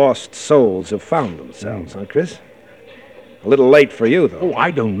two lost souls have found themselves, huh, Chris? A little late for you, though. Oh, I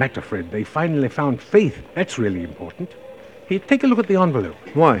don't matter, Fred. They finally found Faith. That's really important. Here, take a look at the envelope.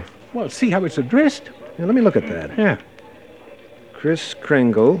 Why? Well, see how it's addressed? Yeah, let me look at that. Yeah. Chris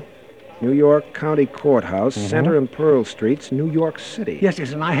Kringle, New York County Courthouse, Center and Pearl Streets, New York City. Yes,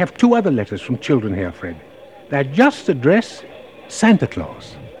 and I have two other letters from children here, Fred. They're just addressed Santa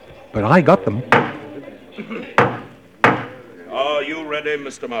Claus. But I got them. Are you ready,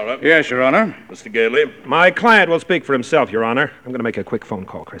 Mr. Mara? Yes, Your Honor. Mr. Gailey? My client will speak for himself, Your Honor. I'm going to make a quick phone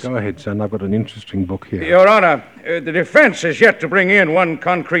call, Chris. Go ahead, son. I've got an interesting book here. Your Honor, the defense has yet to bring in one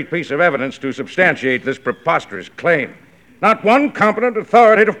concrete piece of evidence to substantiate this preposterous claim. Not one competent,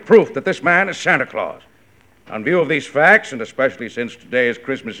 authoritative proof that this man is Santa Claus. On view of these facts, and especially since today is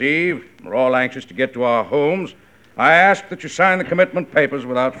Christmas Eve, we're all anxious to get to our homes, I ask that you sign the commitment papers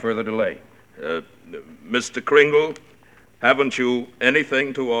without further delay. Mr. Kringle, haven't you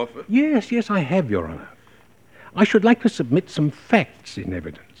anything to offer? Yes, I have, Your Honor. I should like to submit some facts in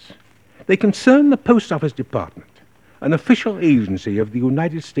evidence. They concern the Post Office Department. an official agency of the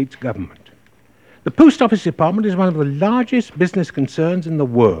United States government. The Post Office Department is one of the largest business concerns in the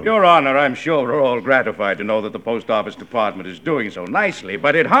world. Your Honor, I'm sure we're all gratified to know that the Post Office Department is doing so nicely,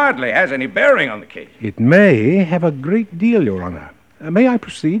 but it hardly has any bearing on the case. It may have a great deal, Your Honor. May I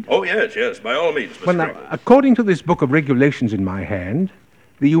proceed? Oh, yes, by all means, Mr. Well, now, Kringle. according to this book of regulations in my hand,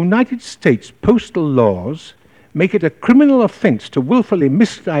 the United States postal laws make it a criminal offense to willfully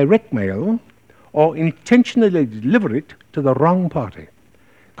misdirect mail or intentionally deliver it to the wrong party.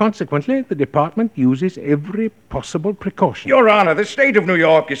 Consequently, the department uses every possible precaution. Your Honor, the state of New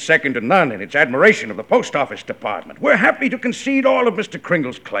York is second to none in its admiration of the Post Office Department. We're happy to concede all of Mr.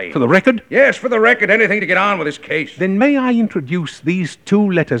 Kringle's claims. For the record? Yes, for the record, anything to get on with this case. Then may I introduce these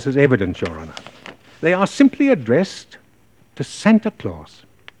 2 letters as evidence, Your Honor? They are simply addressed to Santa Claus.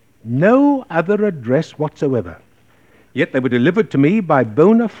 No other address whatsoever. Yet they were delivered to me by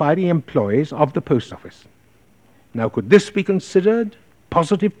bona fide employees of the post office. Now, could this be considered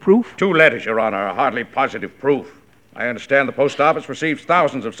positive proof? 2 letters, Your Honor, are hardly positive proof. I understand the post office receives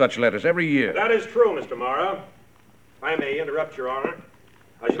thousands of such letters every year. That is true, Mr. Mara. If I may interrupt, Your Honor.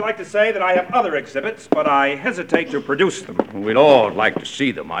 I should like to say that I have other exhibits, but I hesitate to produce them. We'd all like to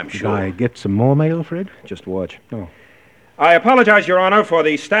see them, I'm Should sure. I get some more mail, Fred? Just watch. Oh. I apologize, Your Honor, for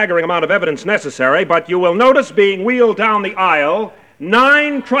the staggering amount of evidence necessary, but you will notice being wheeled down the aisle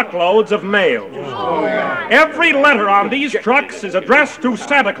 9 truckloads of mail. Every letter on these trucks is addressed to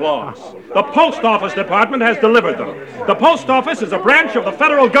Santa Claus. The Post Office Department has delivered them. The Post Office is a branch of the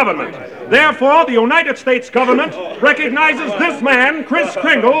federal government. Therefore, the United States government recognizes this man, Kris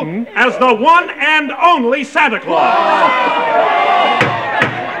Kringle, as the one and only Santa Claus.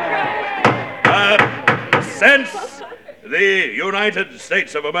 Since the United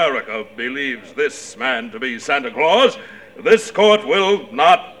States of America believes this man to be Santa Claus, this court will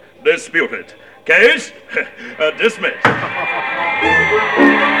not dispute it. Case dismissed.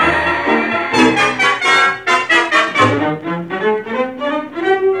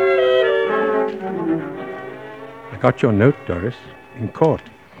 I got your note, Doris, in court.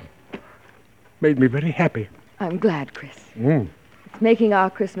 Made me very happy. I'm glad, Chris. It's making our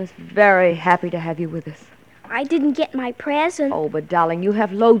Christmas very happy to have you with us. I didn't get my present. Oh, but darling, you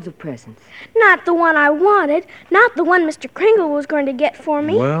have loads of presents. Not the one I wanted. Not the one Mr. Kringle was going to get for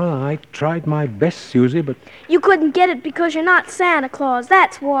me. Well, I tried my best, Susie, but... You couldn't get it because you're not Santa Claus,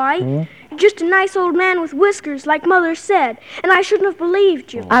 that's why. You're just a nice old man with whiskers, like Mother said, and I shouldn't have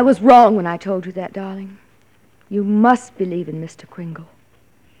believed you. I was wrong when I told you that, darling. You must believe in Mr. Kringle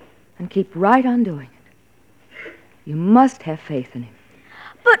and keep right on doing it. You must have faith in him.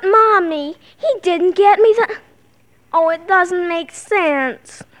 But, Mommy, he didn't get me the... Oh, it doesn't make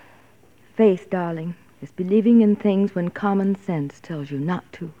sense. Faith, darling, is believing in things when common sense tells you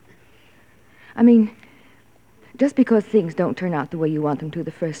not to. I mean, just because things don't turn out the way you want them to the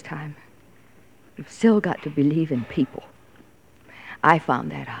first time, you've still got to believe in people. I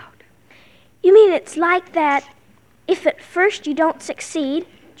found that out. You mean it's like that if at first you don't succeed,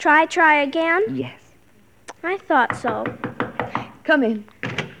 try again? Yes. I thought so. Come in.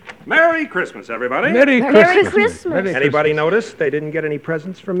 Merry Christmas, everybody. Merry Christmas. Anybody notice they didn't get any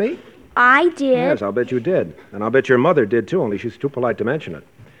presents from me? I did. Yes, I'll bet you did. And I'll bet your mother did, too, only she's too polite to mention it.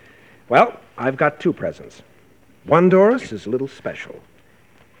 Well, I've got 2 presents. One, Doris, is a little special.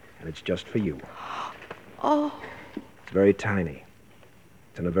 And it's just for you. Oh. It's very tiny.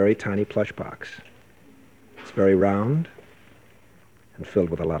 It's in a very tiny plush box. It's very round and filled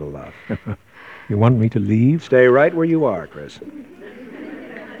with a lot of love. You want me to leave? Stay right where you are, Chris.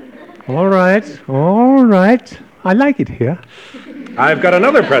 All right. I like it here. I've got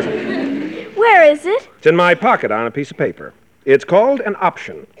another present. Where is it? It's in my pocket on a piece of paper. It's called an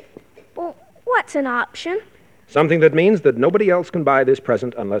option. Well, what's an option? Something that means that nobody else can buy this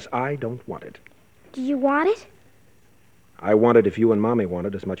present unless I don't want it. Do you want it? I want it if you and Mommy want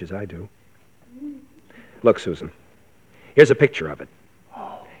it as much as I do. Look, Susan. Here's a picture of it.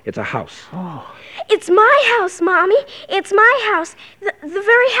 It's a house. It's my house, Mommy. It's my house. The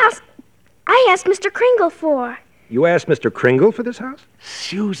very house I asked Mr. Kringle for. You asked Mr. Kringle for this house?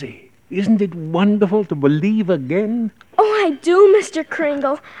 Susie, isn't it wonderful to believe again? Oh, I do, Mr.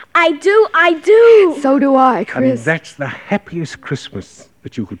 Kringle. I do. So do I, Chris. And that's the happiest Christmas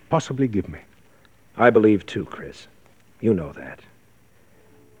that you could possibly give me. I believe, too, Chris. You know that.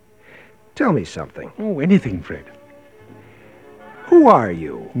 Tell me something. Oh, anything, Fred. Who are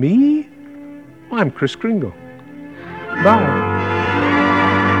you? Me? I'm Kris Kringle. Bye.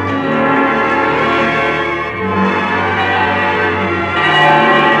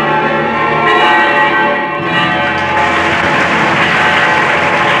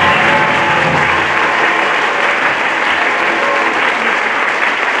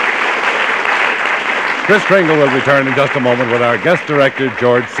 Kris Kringle will return in just a moment with our guest director,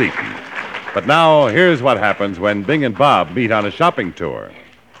 George Seaton. But now, here's what happens when Bing and Bob meet on a shopping tour.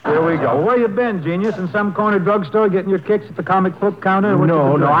 Here we go. Where you been, genius? In some corner drugstore getting your kicks at the comic book counter?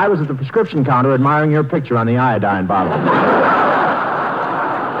 No, I was at the prescription counter admiring your picture on the iodine bottle.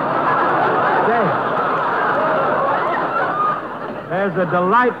 There's a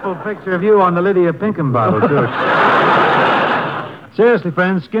delightful picture of you on the Lydia Pinkham bottle, too. Seriously,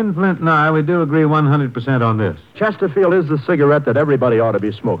 friends, Skinflint and I, we do agree 100% on this. Chesterfield is the cigarette that everybody ought to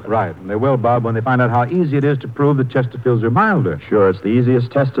be smoking. Right, and they will, Bob, when they find out how easy it is to prove that Chesterfields are milder. Sure, it's the easiest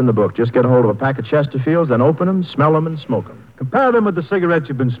test in the book. Just get a hold of a pack of Chesterfields, then open them, smell them, and smoke them. Compare them with the cigarettes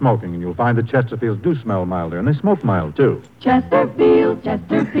you've been smoking, and you'll find that Chesterfields do smell milder, and they smoke mild, too. Chesterfield,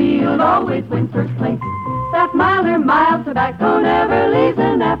 Chesterfield always wins first place. That milder, mild tobacco never leaves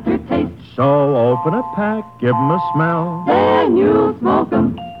an aftertaste. So open a pack, give them a smell. Then you'll smoke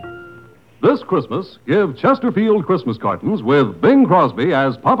 'em. This Christmas, give Chesterfield Christmas cartons with Bing Crosby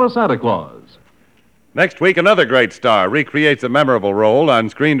as Papa Santa Claus. Next week, another great star recreates a memorable role on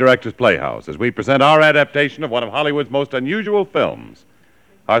Screen Directors Playhouse as we present our adaptation of one of Hollywood's most unusual films.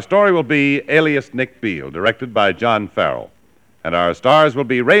 Our story will be Alias Nick Beale, directed by John Farrell. And our stars will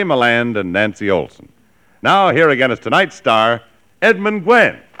be Ray Milland and Nancy Olson. Now, here again is tonight's star, Edmund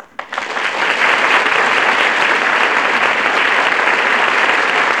Gwenn.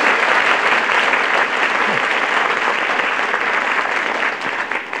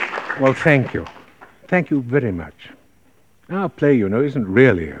 Well, thank you. Thank you very much. Our play, you know, isn't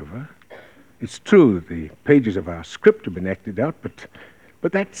really over. It's true the pages of our script have been acted out,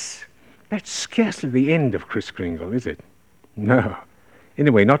 but that's scarcely the end of Kris Kringle, is it? No.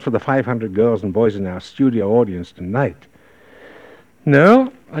 Anyway, not for the 500 girls and boys in our studio audience tonight.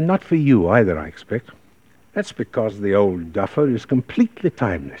 No, and not for you either, I expect. That's because the old duffer is completely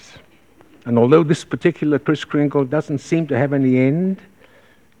timeless. And although this particular Kris Kringle doesn't seem to have any end,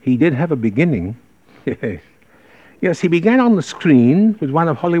 he did have a beginning. Yes, he began on the screen with one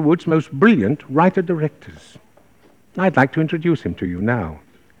of Hollywood's most brilliant writer-directors. I'd like to introduce him to you now.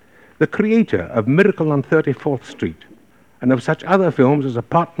 The creator of Miracle on 34th Street and of such other films as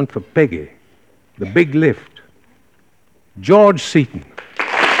Apartment for Peggy, The Big Lift, George Seaton.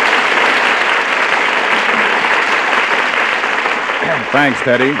 Thanks,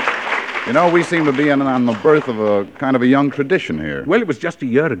 Teddy. You know, we seem to be on the birth of a kind of a young tradition here. Well, it was just a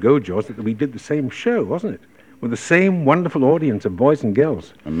year ago, George, that we did the same show, wasn't it? With the same wonderful audience of boys and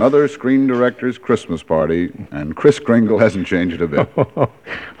girls. Another Screen Directors Christmas party, and Kris Kringle hasn't changed a bit. Well,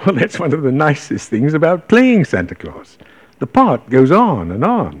 that's one of the nicest things about playing Santa Claus. The part goes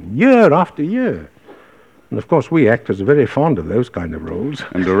on, year after year. And, of course, we actors are very fond of those kind of roles.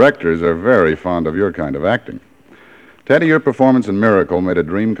 And directors are very fond of your kind of acting. Teddy, your performance in Miracle made a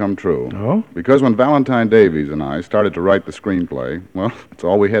dream come true. Oh? Because when Valentine Davies and I started to write the screenplay, well, it's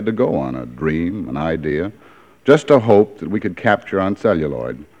all we had to go on, a dream, an idea, just a hope that we could capture on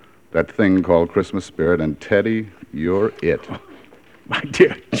celluloid that thing called Christmas spirit, and Teddy, you're it. Oh, my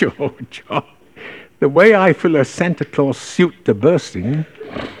dear George, the way I fill a Santa Claus suit to bursting,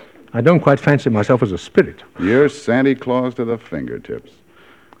 I don't quite fancy myself as a spirit. You're Santa Claus to the fingertips.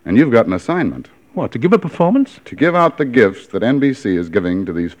 And you've got an assignment. What, to give a performance? To give out the gifts that NBC is giving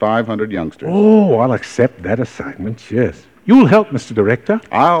to these 500 youngsters. Oh, I'll accept that assignment, yes. You'll help, Mr. Director?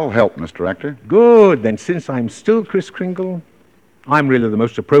 I'll help, Mr. Director. Good. Then since I'm still Kris Kringle, I'm really the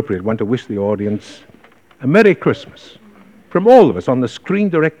most appropriate one to wish the audience a Merry Christmas from all of us on the Screen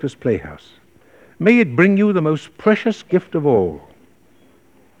Directors Playhouse. May it bring you the most precious gift of all,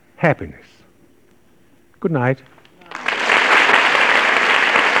 happiness. Good night.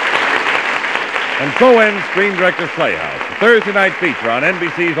 And so ends Screen Directors Playhouse, a Thursday night feature on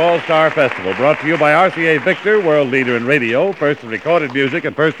NBC's All-Star Festival, brought to you by RCA Victor, world leader in radio, first in recorded music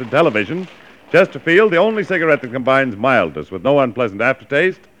and first in television, Chesterfield, the only cigarette that combines mildness with no unpleasant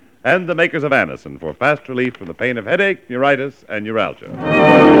aftertaste, and the makers of Anacin for fast relief from the pain of headache, neuritis, and neuralgia.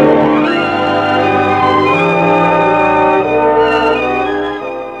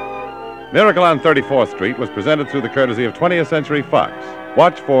 Miracle on 34th Street was presented through the courtesy of 20th Century Fox.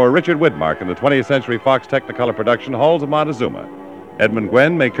 Watch for Richard Widmark in the 20th Century Fox Technicolor production Halls of Montezuma. Edmund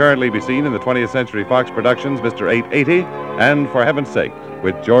Gwenn may currently be seen in the 20th Century Fox productions Mr. 880 and For Heaven's Sake,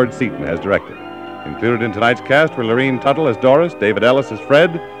 which George Seaton has directed. Included in tonight's cast were Lorene Tuttle as Doris, David Ellis as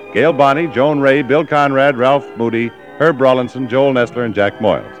Fred, Gail Bonney, Joan Ray, Bill Conrad, Ralph Moody, Herb Rawlinson, Joel Nestler, and Jack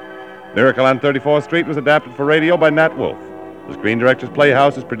Moyles. Miracle on 34th Street was adapted for radio by Nat Wolff. The Screen Directors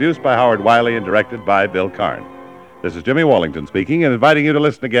Playhouse is produced by Howard Wiley and directed by Bill Karn. This is Jimmy Wallington speaking and inviting you to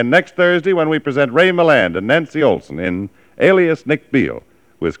listen again next Thursday when we present Ray Milland and Nancy Olson in Alias Nick Beale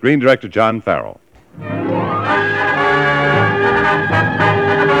with Screen Director John Farrell.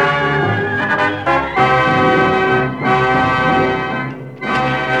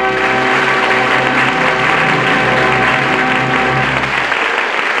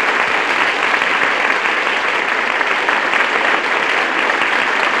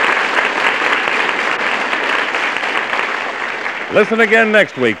 Listen again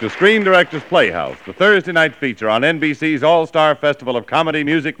next week to Screen Directors Playhouse, the Thursday night feature on NBC's All-Star Festival of Comedy,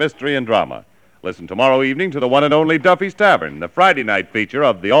 Music, Mystery, and Drama. Listen tomorrow evening to the one and only Duffy's Tavern, the Friday night feature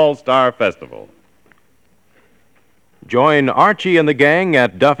of the All-Star Festival. Join Archie and the gang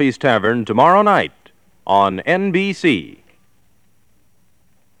at Duffy's Tavern tomorrow night on NBC.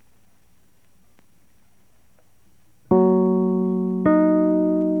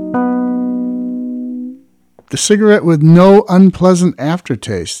 The cigarette with no unpleasant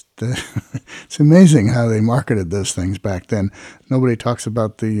aftertaste. It's amazing how they marketed those things back then. Nobody talks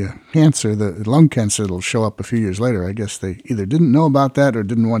about the cancer, the lung cancer that'll show up a few years later. I guess they either didn't know about that or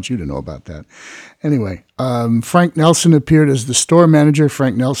didn't want you to know about that. Anyway, Frank Nelson appeared as the store manager.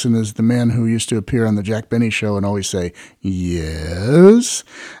 Frank Nelson is the man who used to appear on the Jack Benny Show and always say, yes.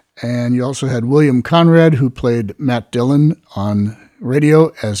 And you also had William Conrad, who played Matt Dillon on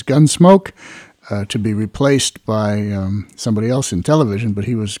radio as Gunsmoke. To be replaced by somebody else in television, but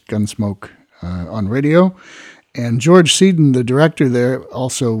he was Gunsmoke on radio. And George Seaton, the director there,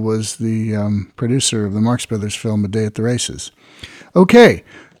 also was the producer of the Marx Brothers film A Day at the Races. Okay,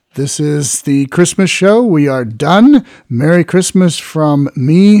 this is the Christmas show. We are done. Merry Christmas from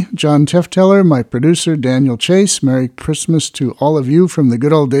me, John Tefteller, my producer, Daniel Chase. Merry Christmas to all of you from the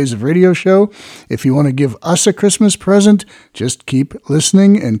Good Old Days of Radio show. If you want to give us a Christmas present, just keep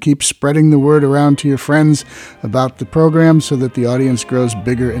listening and keep spreading the word around to your friends about the program so that the audience grows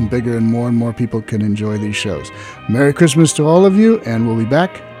bigger and bigger and more people can enjoy these shows. Merry Christmas to all of you, and we'll be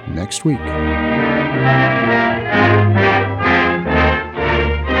back next week.